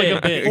not feels a like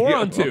a bit. bit.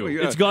 4-on-2. Oh,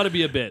 yeah. It's got to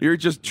be a bit. You're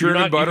just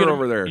churning butter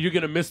over there. You're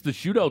gonna miss the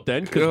shootout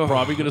then because you're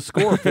probably gonna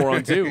score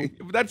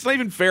 4-on-2. That's not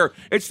even fair.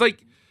 It's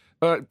like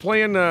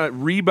playing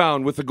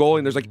rebound with the goalie,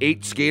 and there's like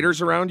 8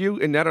 skaters around you.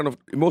 And I don't know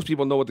if most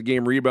people know what the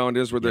game rebound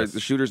is, where the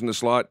shooter's in the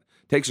slot,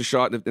 takes a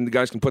shot, and the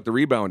guys can put the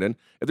rebound in.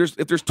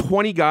 If there's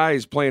 20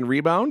 guys playing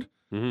rebound,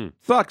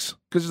 sucks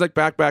because it's like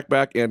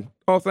back, and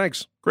oh,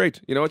 thanks,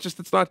 great. You know,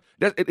 it's not.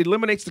 It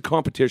eliminates the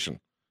competition,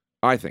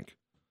 I think.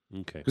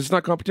 Okay. Because it's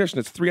not competition.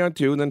 It's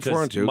 3-on-2 and then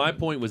 4-on-2. My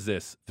point was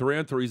this: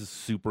 3-on-3 is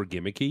super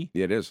gimmicky.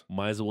 Yeah, it is.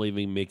 Might as well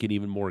even make it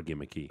even more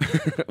gimmicky.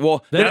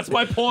 Well, That's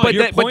my point.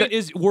 Your point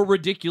is we're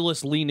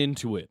ridiculous. Lean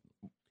into it.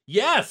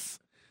 Yes.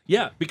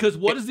 Yeah, because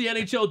what does the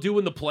NHL do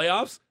in the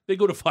playoffs? They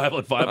go to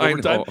 5-on-5 I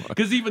overtime know.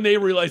 because even they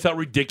realize how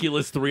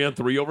ridiculous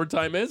 3-on-3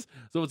 overtime is.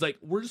 So it's like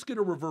we're just going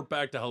to revert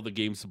back to how the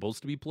game's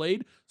supposed to be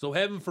played. So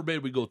heaven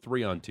forbid we go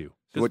 3-on-2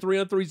 because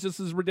 3-on-3 is just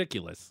as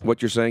ridiculous.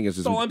 what you're saying is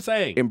That's all I'm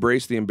saying.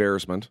 embrace the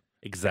embarrassment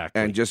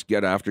Exactly. and just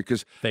get after.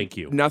 Because Thank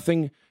you.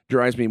 nothing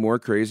drives me more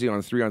crazy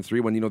on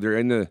 3-on-3 when they're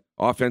in the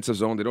offensive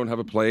zone, they don't have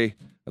a play,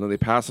 and then they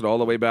pass it all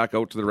the way back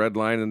out to the red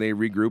line, and they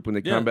regroup, and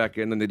they come back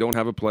in, and they don't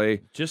have a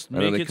play. Just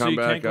And then make they it so come you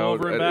can't back go out.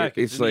 over and It- back.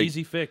 it's It's an like-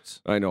 easy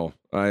fix. I know.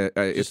 Just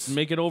It's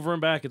make it over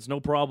and back. It's no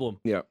problem.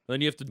 yeah.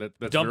 Then you have to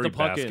That's dump very the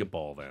puck in.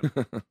 basketball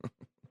then.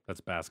 That's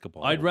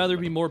basketball. I'd rather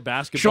be more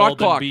basketball Shot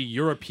than clock. be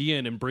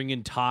European and bring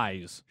in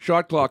ties.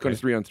 Shot clock on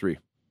 3-on-3.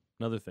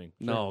 Another thing.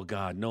 No,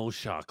 God, no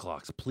shot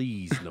clocks.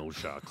 Please, no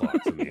shot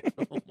clocks. I mean,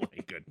 oh my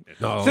goodness.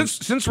 No.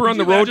 Since we're on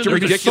Could the you road imagine to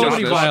there's There's so many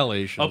ridiculousness,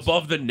 violations.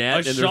 Above the net, A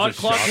and shot there's a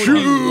clock shot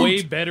would clock. be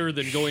way better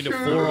than going to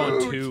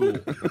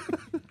 4-on-2.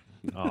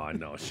 Oh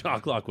no,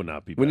 shot clock would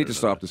not be. we need better to than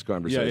stop that. this Yeah,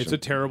 conversation. it's a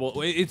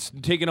terrible. It's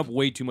taken up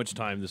way too much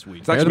time this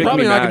week. It's actually they're making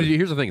probably me not mad. going to do.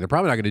 Here's the thing: they're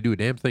probably not going to do a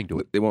damn thing to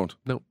it. They won't.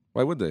 No.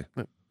 Why would they?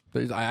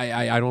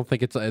 I don't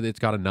think it's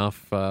got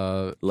enough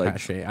Legs.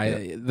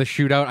 cachet. The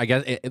shootout, I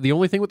guess. The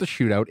only thing with the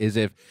shootout is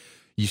if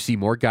you see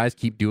more guys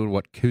keep doing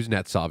what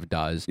Kuznetsov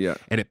does, Yeah.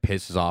 and it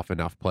pisses off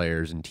enough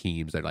players and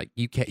teams that like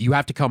you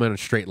have to come in a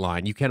straight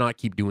line. You cannot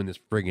keep doing this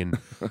friggin'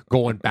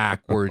 going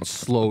backwards,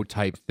 slow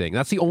type thing.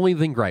 That's the only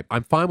thing gripe.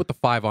 I'm fine with the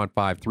 5-on-5,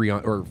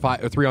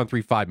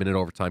 3-on-3 5-minute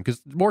overtime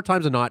because more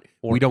times than not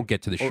we don't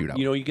get to the Or, shootout.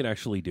 you know, what you can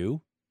actually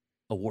do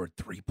award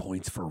 3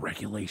 points for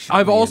regulation.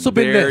 I've also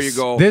been There this.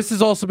 you go. This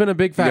has also been a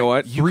big factor. know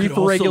what? You 3 could for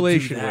also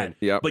regulation do that, win.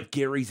 Yep. But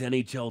Gary's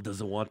NHL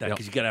doesn't want that Yep.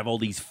 because you got to have all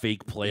these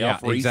fake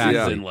playoff Yeah, races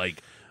exactly. in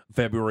like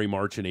February,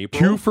 March, and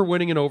April. 2 for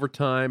winning in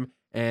overtime,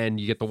 and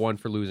you get the 1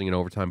 for losing in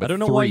overtime. But I don't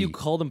know why 3. you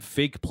call them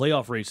fake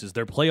playoff races.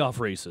 They're playoff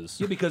races.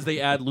 Yeah, because they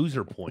add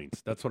loser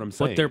points. That's what I'm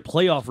saying. But they're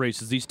playoff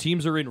races. These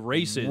teams are in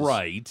races.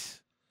 right.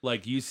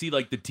 Like you see,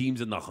 like the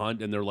teams in the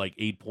hunt, and they're like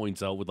 8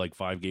 points out with like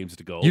 5 games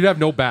to go. You'd have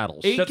no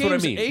battles. That's what I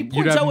mean. 8 You'd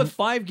points have- out with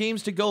 5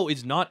 games to go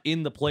is not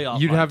in the playoff.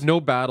 You'd hunt. have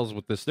no battles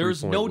with this.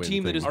 There's 3-point no win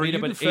team that thing. is Are made you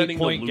up an defending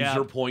the 8-point loser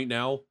gap. point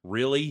now?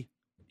 Really?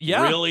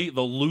 Yeah. Really?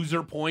 The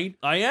loser point?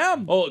 I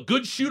am. Oh,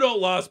 good shootout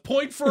loss.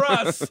 Point for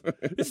us.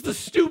 It's the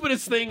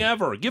stupidest thing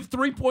ever. Give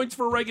 3 points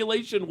for a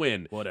regulation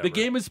win. Whatever. The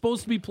game is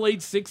supposed to be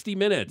played 60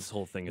 minutes. This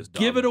whole thing is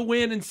dumb. Give it a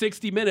win in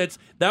 60 minutes.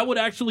 That would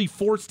actually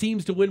force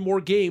teams to win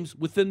more games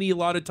within the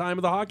allotted time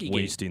of the hockey game.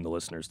 wasting the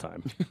listeners'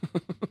 time.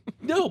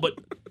 No, but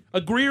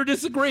agree or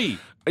disagree.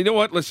 You know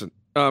what? Listen,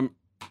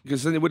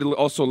 because then it would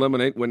also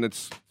eliminate when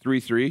it's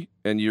 3-3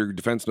 and your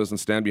defense doesn't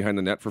stand behind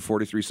the net for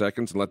 43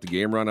 seconds and let the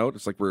game run out.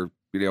 It's like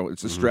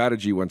it's a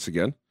strategy once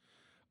again.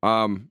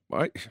 You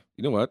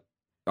know what?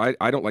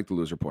 I don't like the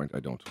loser point. I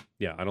don't.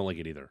 Yeah, I don't like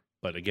it either.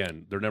 But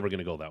again, they're never going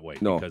to go that way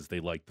No. because they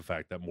like the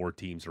fact that more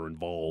teams are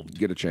involved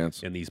Get a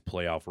chance. in these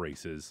playoff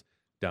races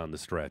down the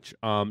stretch.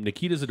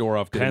 Nikita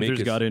Zadorov didn't make Panthers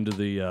his, got into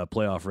the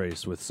playoff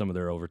race with some of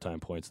their overtime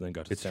points and then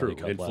got to the It's Stanley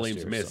true. Cup And last Flames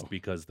year, missed so.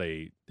 because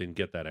they didn't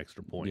get that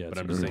extra point. Yeah, But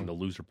it's I'm just saying the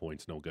loser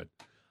point's no good.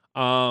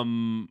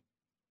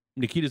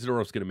 Nikita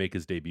Zadorov's going to make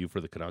his debut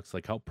for the Canucks.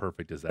 Like, how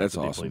perfect is that? That's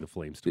that they awesome. play the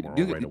Flames Do- tomorrow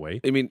do you- right away.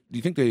 I mean, do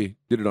you think they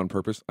did it on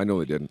purpose? I know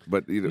they didn't,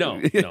 but No.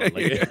 hype,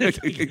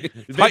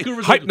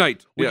 Vancouver's hype like,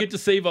 night. We Yeah. get to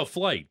save a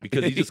flight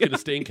because he's just going to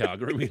stay in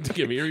Calgary. We get to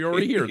give him, you're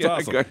already here. It's Yeah,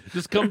 awesome. good.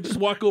 Just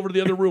walk over to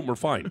the other room. We're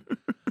fine.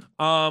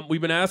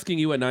 We've been asking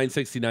you at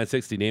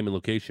 960 name and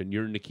location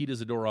your Nikita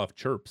Zadorov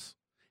chirps.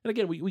 And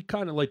again, we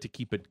kind of like to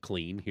keep it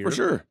clean here. For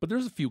sure. But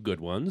there's a few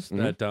good ones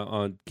Mhm.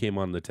 that came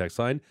on the text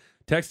line.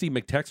 Texty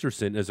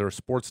McTexterson is our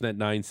Sportsnet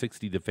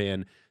 960 The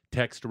Fan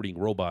text reading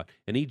robot,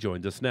 and he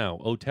joins us now.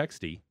 Oh,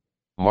 Texty.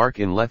 Mark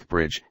in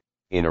Lethbridge,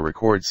 in a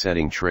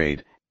record-setting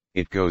trade,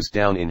 it goes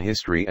down in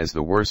history as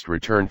the worst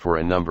return for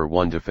a number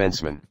 1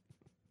 defenseman.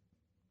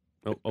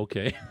 Oh,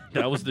 okay.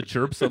 That was the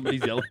chirp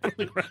somebody's yelling from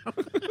the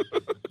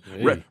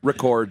ground.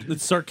 Record.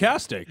 It's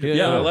sarcastic.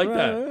 Yeah, I like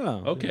that. Yeah.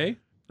 Okay.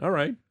 All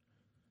right.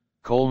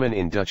 Coleman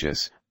in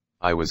Dutchess,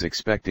 I was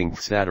expecting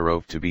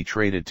Zadorov to be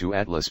traded to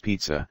Atlas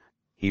Pizza.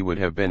 He would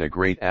have been a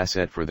great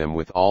asset for them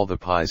with all the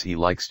pies he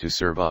likes to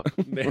serve up.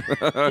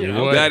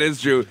 That is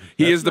true.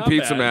 He That's is the not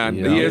pizza bad. man.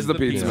 Yeah. He is the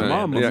pizza man.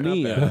 Mamma Yeah.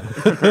 mia.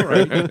 All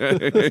right.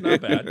 That's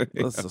not bad.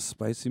 That's a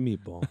spicy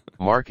meatball.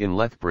 Mark in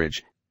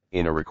Lethbridge,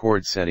 in a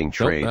record-setting Nope,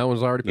 trade. that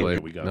one's already Okay, played.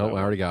 we got No, that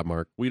I already got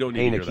Mark. We don't need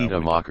Hey to hear that Nikita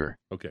one again. Mocker,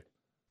 Okay.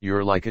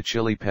 you're like a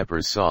Chili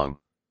Peppers song.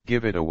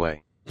 Give it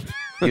away.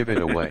 Give it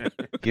away.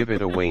 Give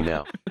it away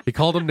now. He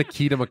called him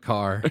Nikita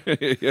Makar.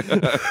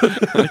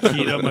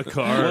 Nikita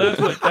Makar.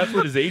 Well, that's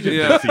what his agent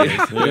Yeah.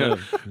 thinks he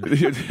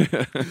is.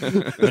 Yeah.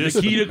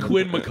 Nikita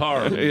Quinn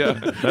McCarr. Yeah.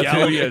 That's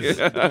who he is.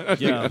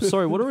 Yeah, I'm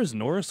sorry. What are his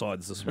Norris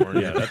odds this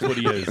morning? Yeah, that's what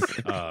he is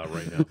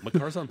right now.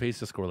 McCarr's on pace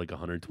to score like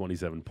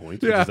 127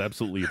 points, which Yeah. is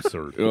absolutely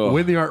absurd. Oh.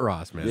 Win the Art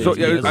Ross, man. So,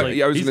 yeah, He's I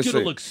was he's gonna gonna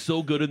say- look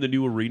so good in the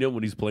new arena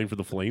when he's playing for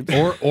the Flames.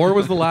 or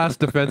was the last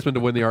defenseman to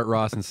win the Art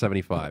Ross in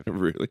 '75.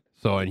 Really?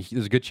 So and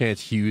there's a good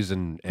chance Hughes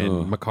and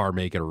Makar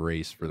make it a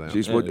race for them.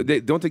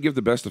 Jeez, don't they give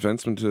the best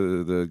defenseman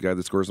to the guy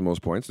that scores the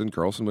most points? Didn't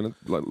Carlson win it?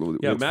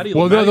 Yeah, Matty.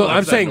 Well, Matty no, loves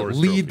I'm that saying Norris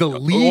lead the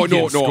trophy. league. Oh no,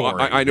 in no,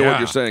 scoring. I know what Yeah.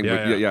 you're saying,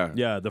 but yeah.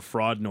 Yeah, the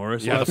fraud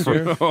Norris Yeah. last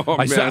year. Oh I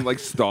man, saw- like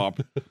stop.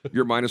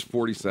 You're minus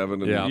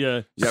 47. And Yeah.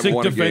 Yeah, You haven't sick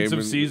won a game defensive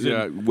and- season.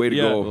 yeah, way to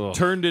go.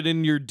 Turned it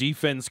in your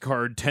defense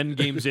card 10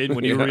 games in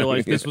when you Yeah.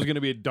 realized this was going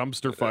to be a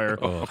dumpster fire.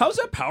 How's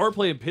that power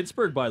play in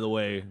Pittsburgh, by the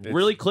way?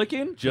 Really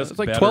clicking? Just It's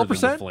like better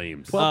 12%? than the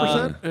Flames.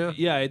 12%.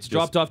 Yeah, it's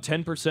dropped off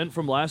 10%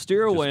 from last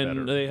year Just when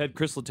better. they had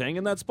Chris Letang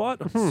in that spot.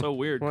 So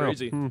weird,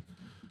 crazy.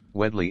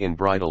 Wedley in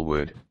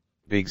Bridlewood,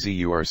 Big Z,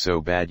 you are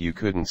so bad you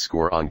couldn't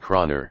score on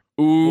Croner.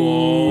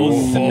 Ooh,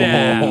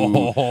 snap.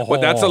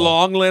 But that's a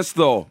long list,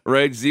 though,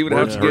 right? Z would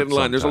have Words to get in hurt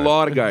line. There's a sometimes.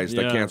 lot of guys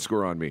that Yeah. can't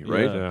score on me,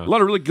 right? Yeah. A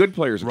lot of really good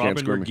players that can't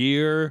Robin score on me.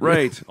 Regier,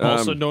 Right.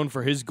 also known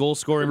for his goal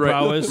scoring right,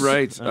 prowess.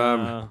 right.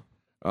 Uh,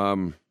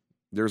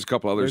 There's a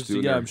couple others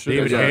there's- too. yeah, there. I'm sure.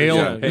 David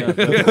there's-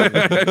 Hale.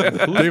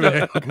 yeah,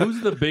 yeah.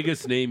 Who's the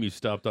biggest name you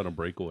stopped on a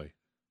breakaway?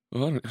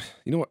 Well,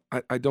 you know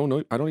what? I don't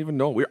know. I don't even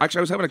know. I was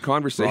having a Robbie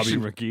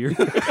conversation Regier.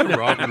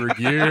 Robin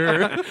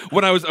Regier,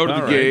 when I was out of All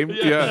the right. game.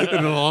 Yeah.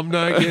 an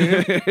alumni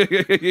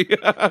game.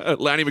 Yeah.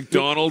 Lanny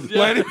McDonald.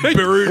 Lanny-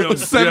 buried him.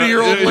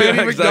 70-year-old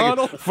Lanny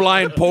McDonald.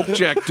 Flying poke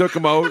check took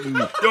him out. And,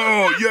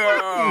 oh,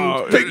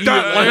 yeah. Take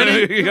that,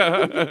 Lanny.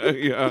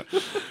 Yeah.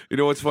 You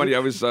know what's funny? I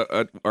was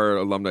at our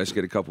alumni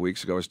skate a couple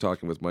weeks ago. I was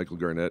talking with Michael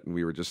Garnett, and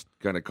we were just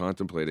kind of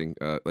contemplating,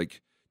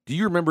 do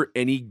you remember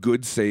any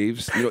good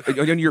saves? You know,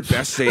 any of your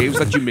best saves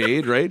that you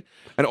made, right?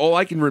 And all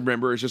I can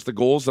remember is just the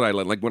goals that I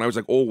let. Like when I was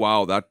like, oh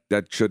wow, that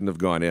shouldn't have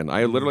gone in.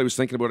 I literally was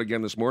thinking about it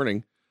again this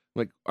morning.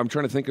 Like I'm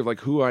trying to think of like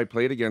who I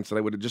played against that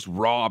I would have just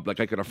robbed. Like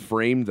I could have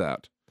framed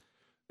that,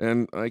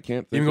 and I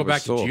can't think Even go of a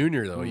back to soul.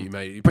 junior though. You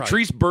might you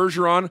Patrice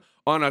Bergeron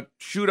on a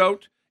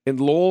shootout in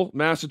Lowell,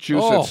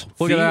 Massachusetts. Oh,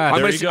 look at that.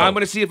 There you go. I'm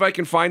gonna see if I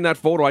can find that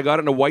photo. I got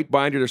it in a white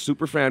binder. The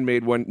Superfan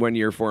made one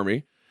year for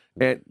me,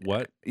 and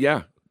What?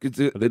 yeah, it's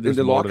I think there's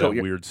the more to lockout.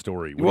 that weird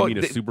story. What Well, do you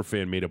mean they- a super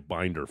fan made a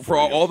binder For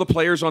you? all the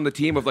players on the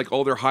team of like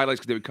all their highlights,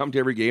 because they would come to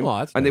every game Oh,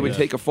 that's and they nice. would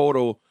take a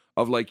photo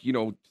of like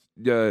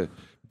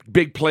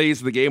big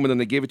plays of the game, and then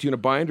they gave it to you in a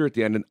binder at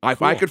the end. And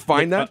if I could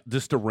find that,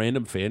 Just a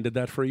random fan did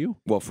that for you?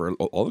 well, for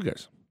all the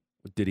guys.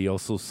 Did he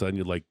also send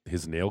you like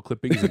his nail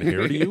clippings and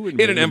hair to you In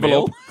an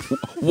envelope.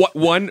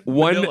 One.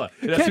 Manila.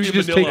 Can't you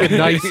just take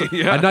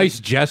a nice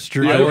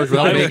gesture, Yeah. George,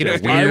 without making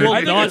it I weird? will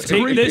think not it's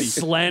take creepy. this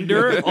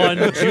slander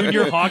on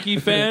junior hockey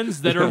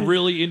fans that are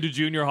really into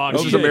junior hockey.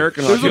 This is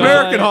American This is hockey.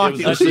 American Yeah, hockey.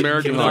 it was This is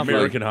American hockey.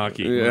 American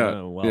hockey. Yeah,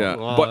 Oh, wow. yeah.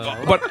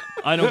 Wow. But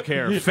I don't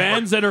care.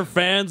 Fans that are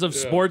fans of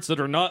sports that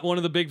are not one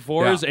of the big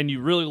fours Yeah. and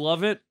you really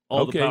love it,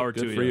 all Okay, the power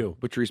good to for you. you.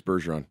 Patrice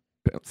Bergeron.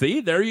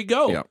 See, there you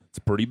go. Yeah. It's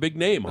a pretty big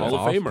name, Hall That's of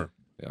awesome. Famer.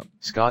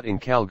 Scott in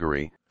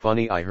Calgary,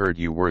 funny I heard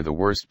you were the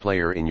worst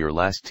player in your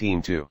last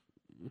team too.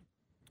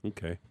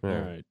 Okay. All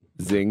right.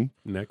 Zing.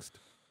 Next.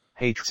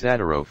 Hey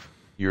Zadorov,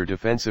 Your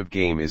defensive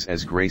game is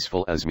as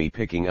graceful as me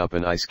picking up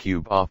an ice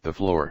cube off the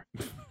floor.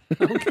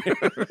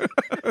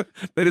 That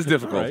is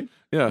difficult. All right.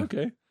 Yeah.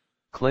 Okay.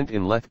 Clint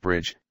in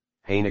Lethbridge,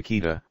 hey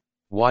Nikita,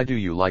 why do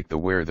you like to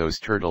wear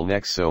those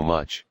turtlenecks so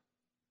much?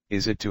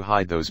 Is it to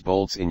hide those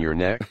bolts in your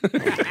neck?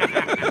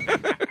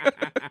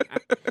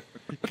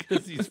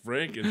 Because he's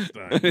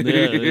Frankenstein. Yeah,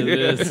 it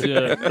is.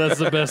 Yeah, that's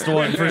the best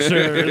one for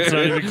sure. It's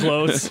not even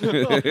close.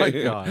 Oh my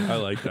god. I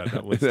like that.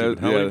 That one's stupid.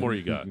 How many more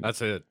you got?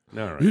 That's it.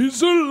 All right.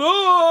 He's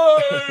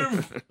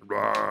alive.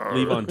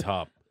 Leave on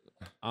top.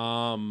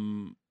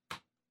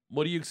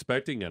 What are you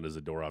expecting out of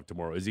Zadorov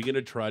tomorrow? Is he going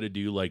to try to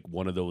do like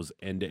one of those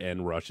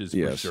end-to-end rushes for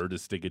Yes. sure to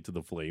stick it to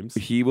the Flames?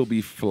 He will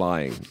be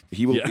flying.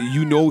 He will. Yeah.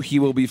 You know, he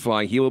will be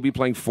flying. He will be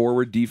playing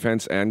forward,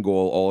 defense, and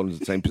goal all in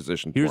the same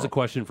position. Here's a tomorrow.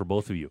 question for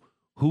both of you.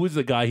 Who is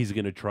the guy he's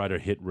going to try to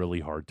hit really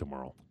hard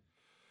tomorrow?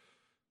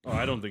 Oh,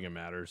 I don't think it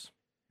matters.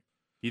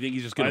 You think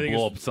he's just I going to think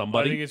blow it's- up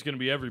somebody? I think it's going to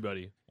be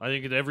everybody. I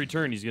think at every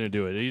turn he's going to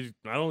do it.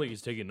 I don't think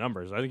he's taking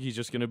numbers. I think he's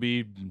just going to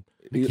be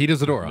Nikita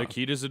Zadorov.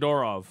 Nikita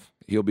Zadorov.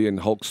 He'll be in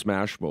Hulk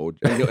smash mode,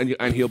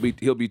 and he'll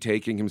be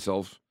taking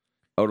himself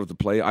out of the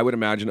play. I would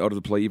imagine out of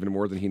the play even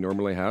more than he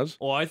normally has.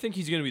 Well, I think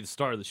he's going to be the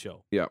star of the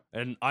show. Yeah.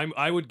 And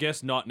I would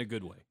guess not in a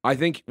good way. I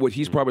think what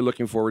he's probably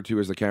looking forward to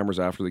is the cameras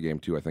after the game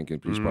too. I think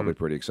he's probably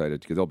pretty excited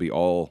because they'll be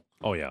all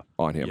Oh, yeah.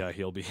 on him. Yeah,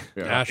 he'll be.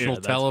 National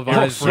that's-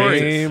 televised Oh, sorry.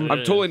 game. I'm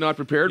totally not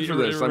prepared for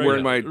this. I'm Right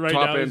wearing now- my right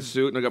now top end is-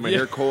 suit and I got my Yeah.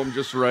 hair combed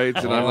just right,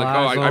 and I'm All like,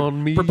 eyes I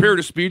on me. prepared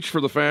a speech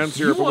for the fans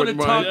here. You if I wanna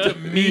wouldn't mind. talk to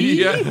me?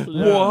 Yeah.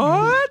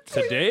 What?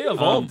 Today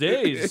of all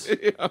days.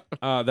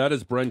 That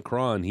is Brent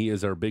Cron. He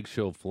is our Big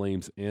Show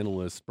Flames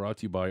analyst, brought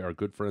to you by our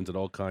good friends at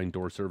All Kind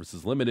Door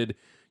Services Limited,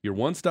 your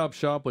one-stop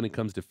shop when it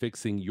comes to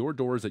fixing your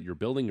doors at your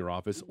building, your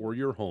office, or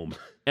your home.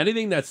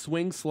 Anything that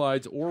swings,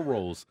 slides, or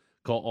rolls,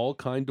 call All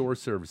Kind Door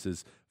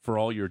Services for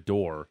all your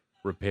door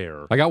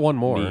repair I got one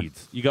more.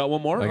 needs. You got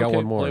one more? I got Okay,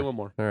 one more. Play one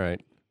more. All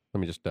right.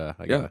 Let me just I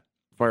Yeah. gotta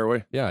Fire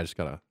away. I just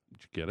gotta Did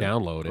you get it?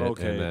 download it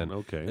Okay. and then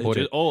Okay. Put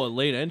it- Oh, a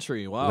late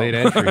entry. Wow. late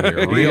entry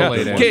here. Real Yeah.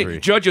 late Okay, entry.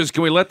 judges,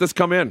 can we let this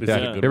come in? Is Yeah,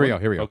 that a good here we one?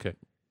 go, here we go. Okay.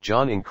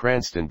 John in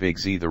Cranston, Big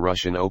Z, the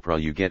Russian Oprah,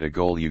 you get a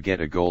goal, you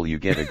get a goal, you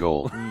get a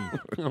goal.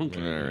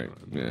 Okay. All right.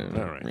 Yeah.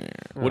 All right.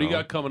 What do you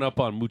got coming up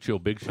on Mucho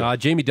Big Show?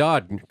 Jamie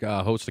Dodd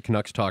hosts the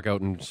Canucks Talk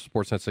out in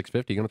Sportsnet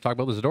 650. Going to talk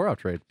about the Zadorov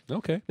trade.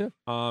 Okay. Yeah.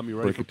 You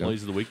ready Break for it down.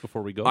 plays of the week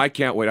before we go? I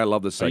can't wait. I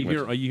love this Are you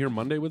segment. here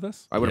Monday with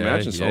us? I would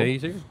imagine so. Yeah,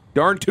 he's here.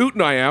 Darn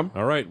tootin' I am.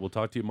 All right. We'll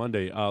talk to you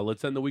Monday.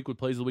 Let's end the week with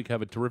plays of the week.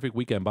 Have a terrific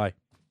weekend. Bye.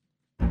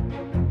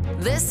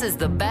 This is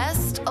the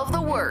best of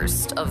the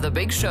worst of the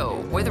Big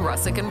Show with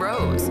Russick and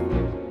Rose.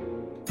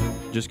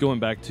 Just going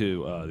back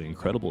to The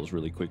Incredibles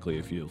really quickly,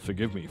 if you'll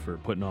forgive me for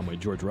putting on my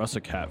George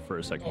Russick hat for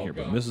a second here,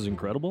 but Mrs.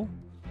 Incredible?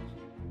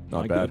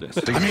 Not My bad.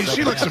 goodness. I mean,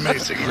 she looks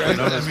amazing. You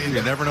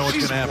never know what's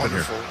going to happen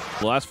here.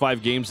 The last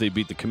 5 games, they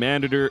beat the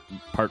Commanders.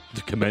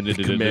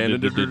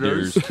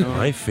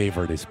 My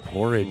favorite is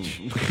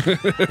porridge.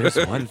 There's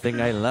one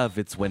thing I love.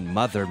 It's when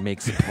Mother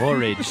makes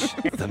porridge.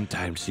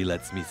 Sometimes she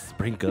lets me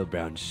sprinkle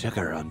brown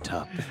sugar on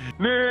top.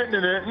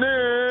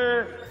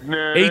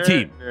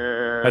 18.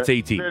 That's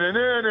 18.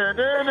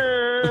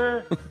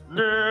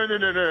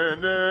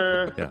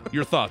 Yeah.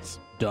 Your thoughts.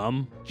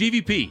 Dumb.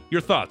 GVP,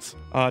 your thoughts.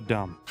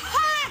 Dumb.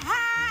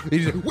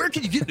 Where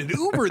can you get an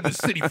Uber in this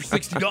city for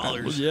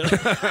 $60? Yeah.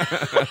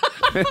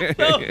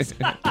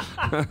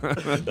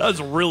 That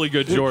was really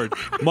good, George.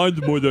 Mine's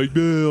more like,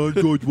 man, I'm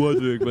George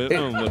Russick, but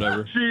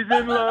whatever. She's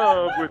in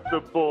love with the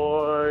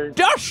boy.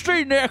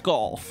 Dusty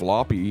Nickel.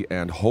 Floppy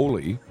and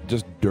holy,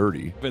 just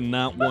dirty. And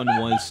that one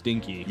was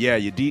stinky. Yeah,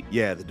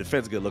 the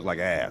defense gonna look like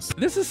ass.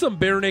 This is some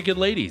bare naked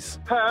ladies.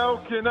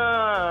 How can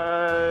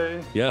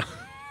I? Yeah.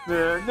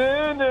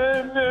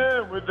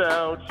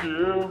 Without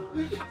you.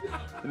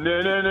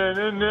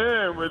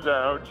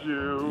 Without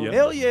you.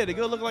 Hell yeah, they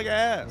gonna look like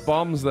ass.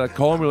 Bums that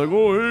call me like,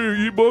 oh,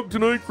 hey, E-Bug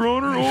tonight,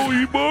 Croner? Oh,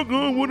 E-Bug,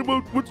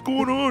 what's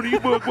going on?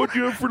 E-Bug, what'd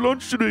you have for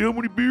lunch today? How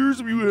many beers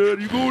have you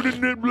had? You going in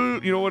that, blah,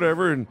 you know,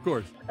 whatever. And Of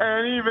course.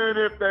 And even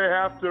if they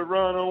have to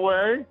run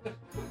away,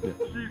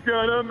 she's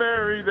gonna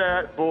marry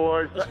that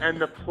boy. And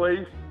the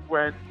place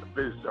went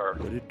berserk.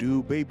 What it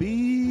do,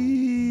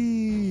 baby?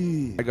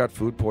 I got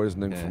food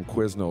poisoning from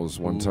Quiznos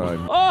one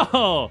time.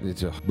 Oh!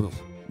 It's a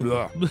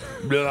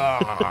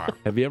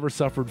Have you ever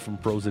suffered from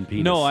frozen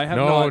penis? No, I have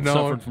No, not no,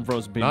 suffered from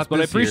frozen penis, not but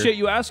I this year. appreciate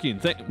you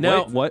asking.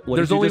 Now, what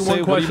there's did you only just one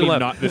say? What do you question mean left.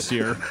 Not this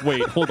year.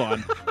 Wait, hold on.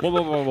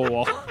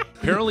 Whoa.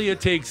 Apparently it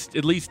takes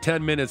at least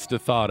 10 minutes to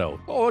thaw out.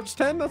 Oh, it's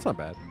 10? That's not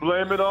bad.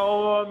 Blame it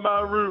all on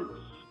my roots.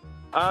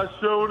 I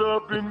showed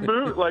up in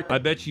boot like I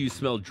bet you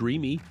smell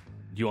dreamy.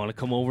 You want to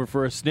come over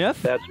for a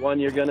sniff? That's one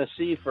you're going to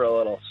see for a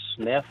little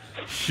sniff.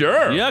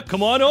 Sure. Yeah,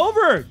 come on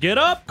over. Get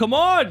up. Come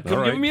on. Come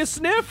All give right. me a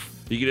sniff.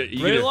 You Right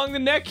get along the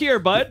neck here,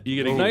 bud.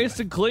 You gonna- nice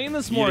and clean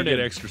this you gonna morning.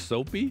 get extra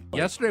soapy?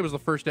 Yesterday was the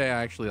first day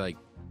I actually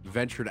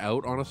ventured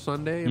out on a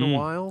Sunday in a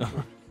while.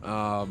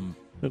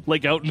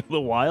 Like out into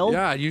the wild?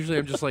 Yeah, usually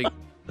I'm just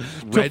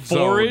red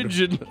forage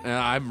zone. and-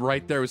 I'm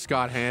right there with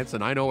Scott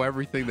Hansen. I know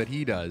everything that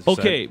he does.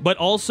 Okay, but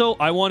also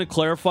I want to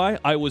clarify.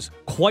 I was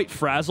quite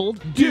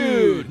frazzled,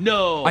 dude.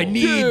 No, I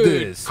need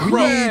this. We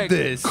need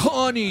this.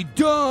 Connie,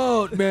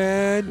 don't,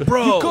 man,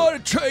 bro. You gotta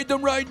trade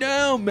them right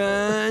now,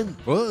 man.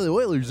 Well, the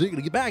Oilers are going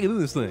to get back into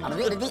this thing.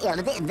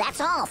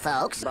 That's all,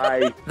 folks.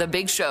 Bye. The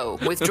Big Show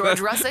with George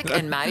Russick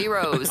and Matty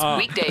Rose.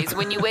 Weekdays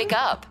when you wake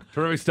up.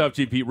 Terrific stuff,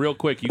 GP. Real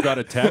quick, you got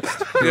a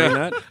text during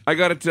that? I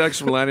got a text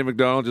from Lanny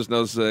McDonald just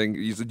now saying,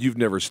 he said, "You've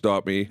never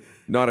stopped me.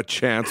 Not a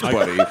chance,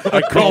 buddy.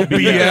 I call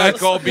BS. I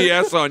call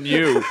BS on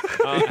you."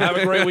 Have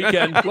a great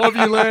weekend. Love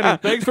you, Lanny.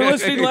 Thanks for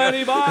listening,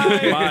 Lanny.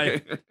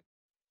 Bye. Bye.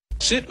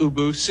 Sit,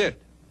 Ubu, sit.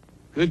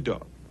 Good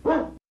dog.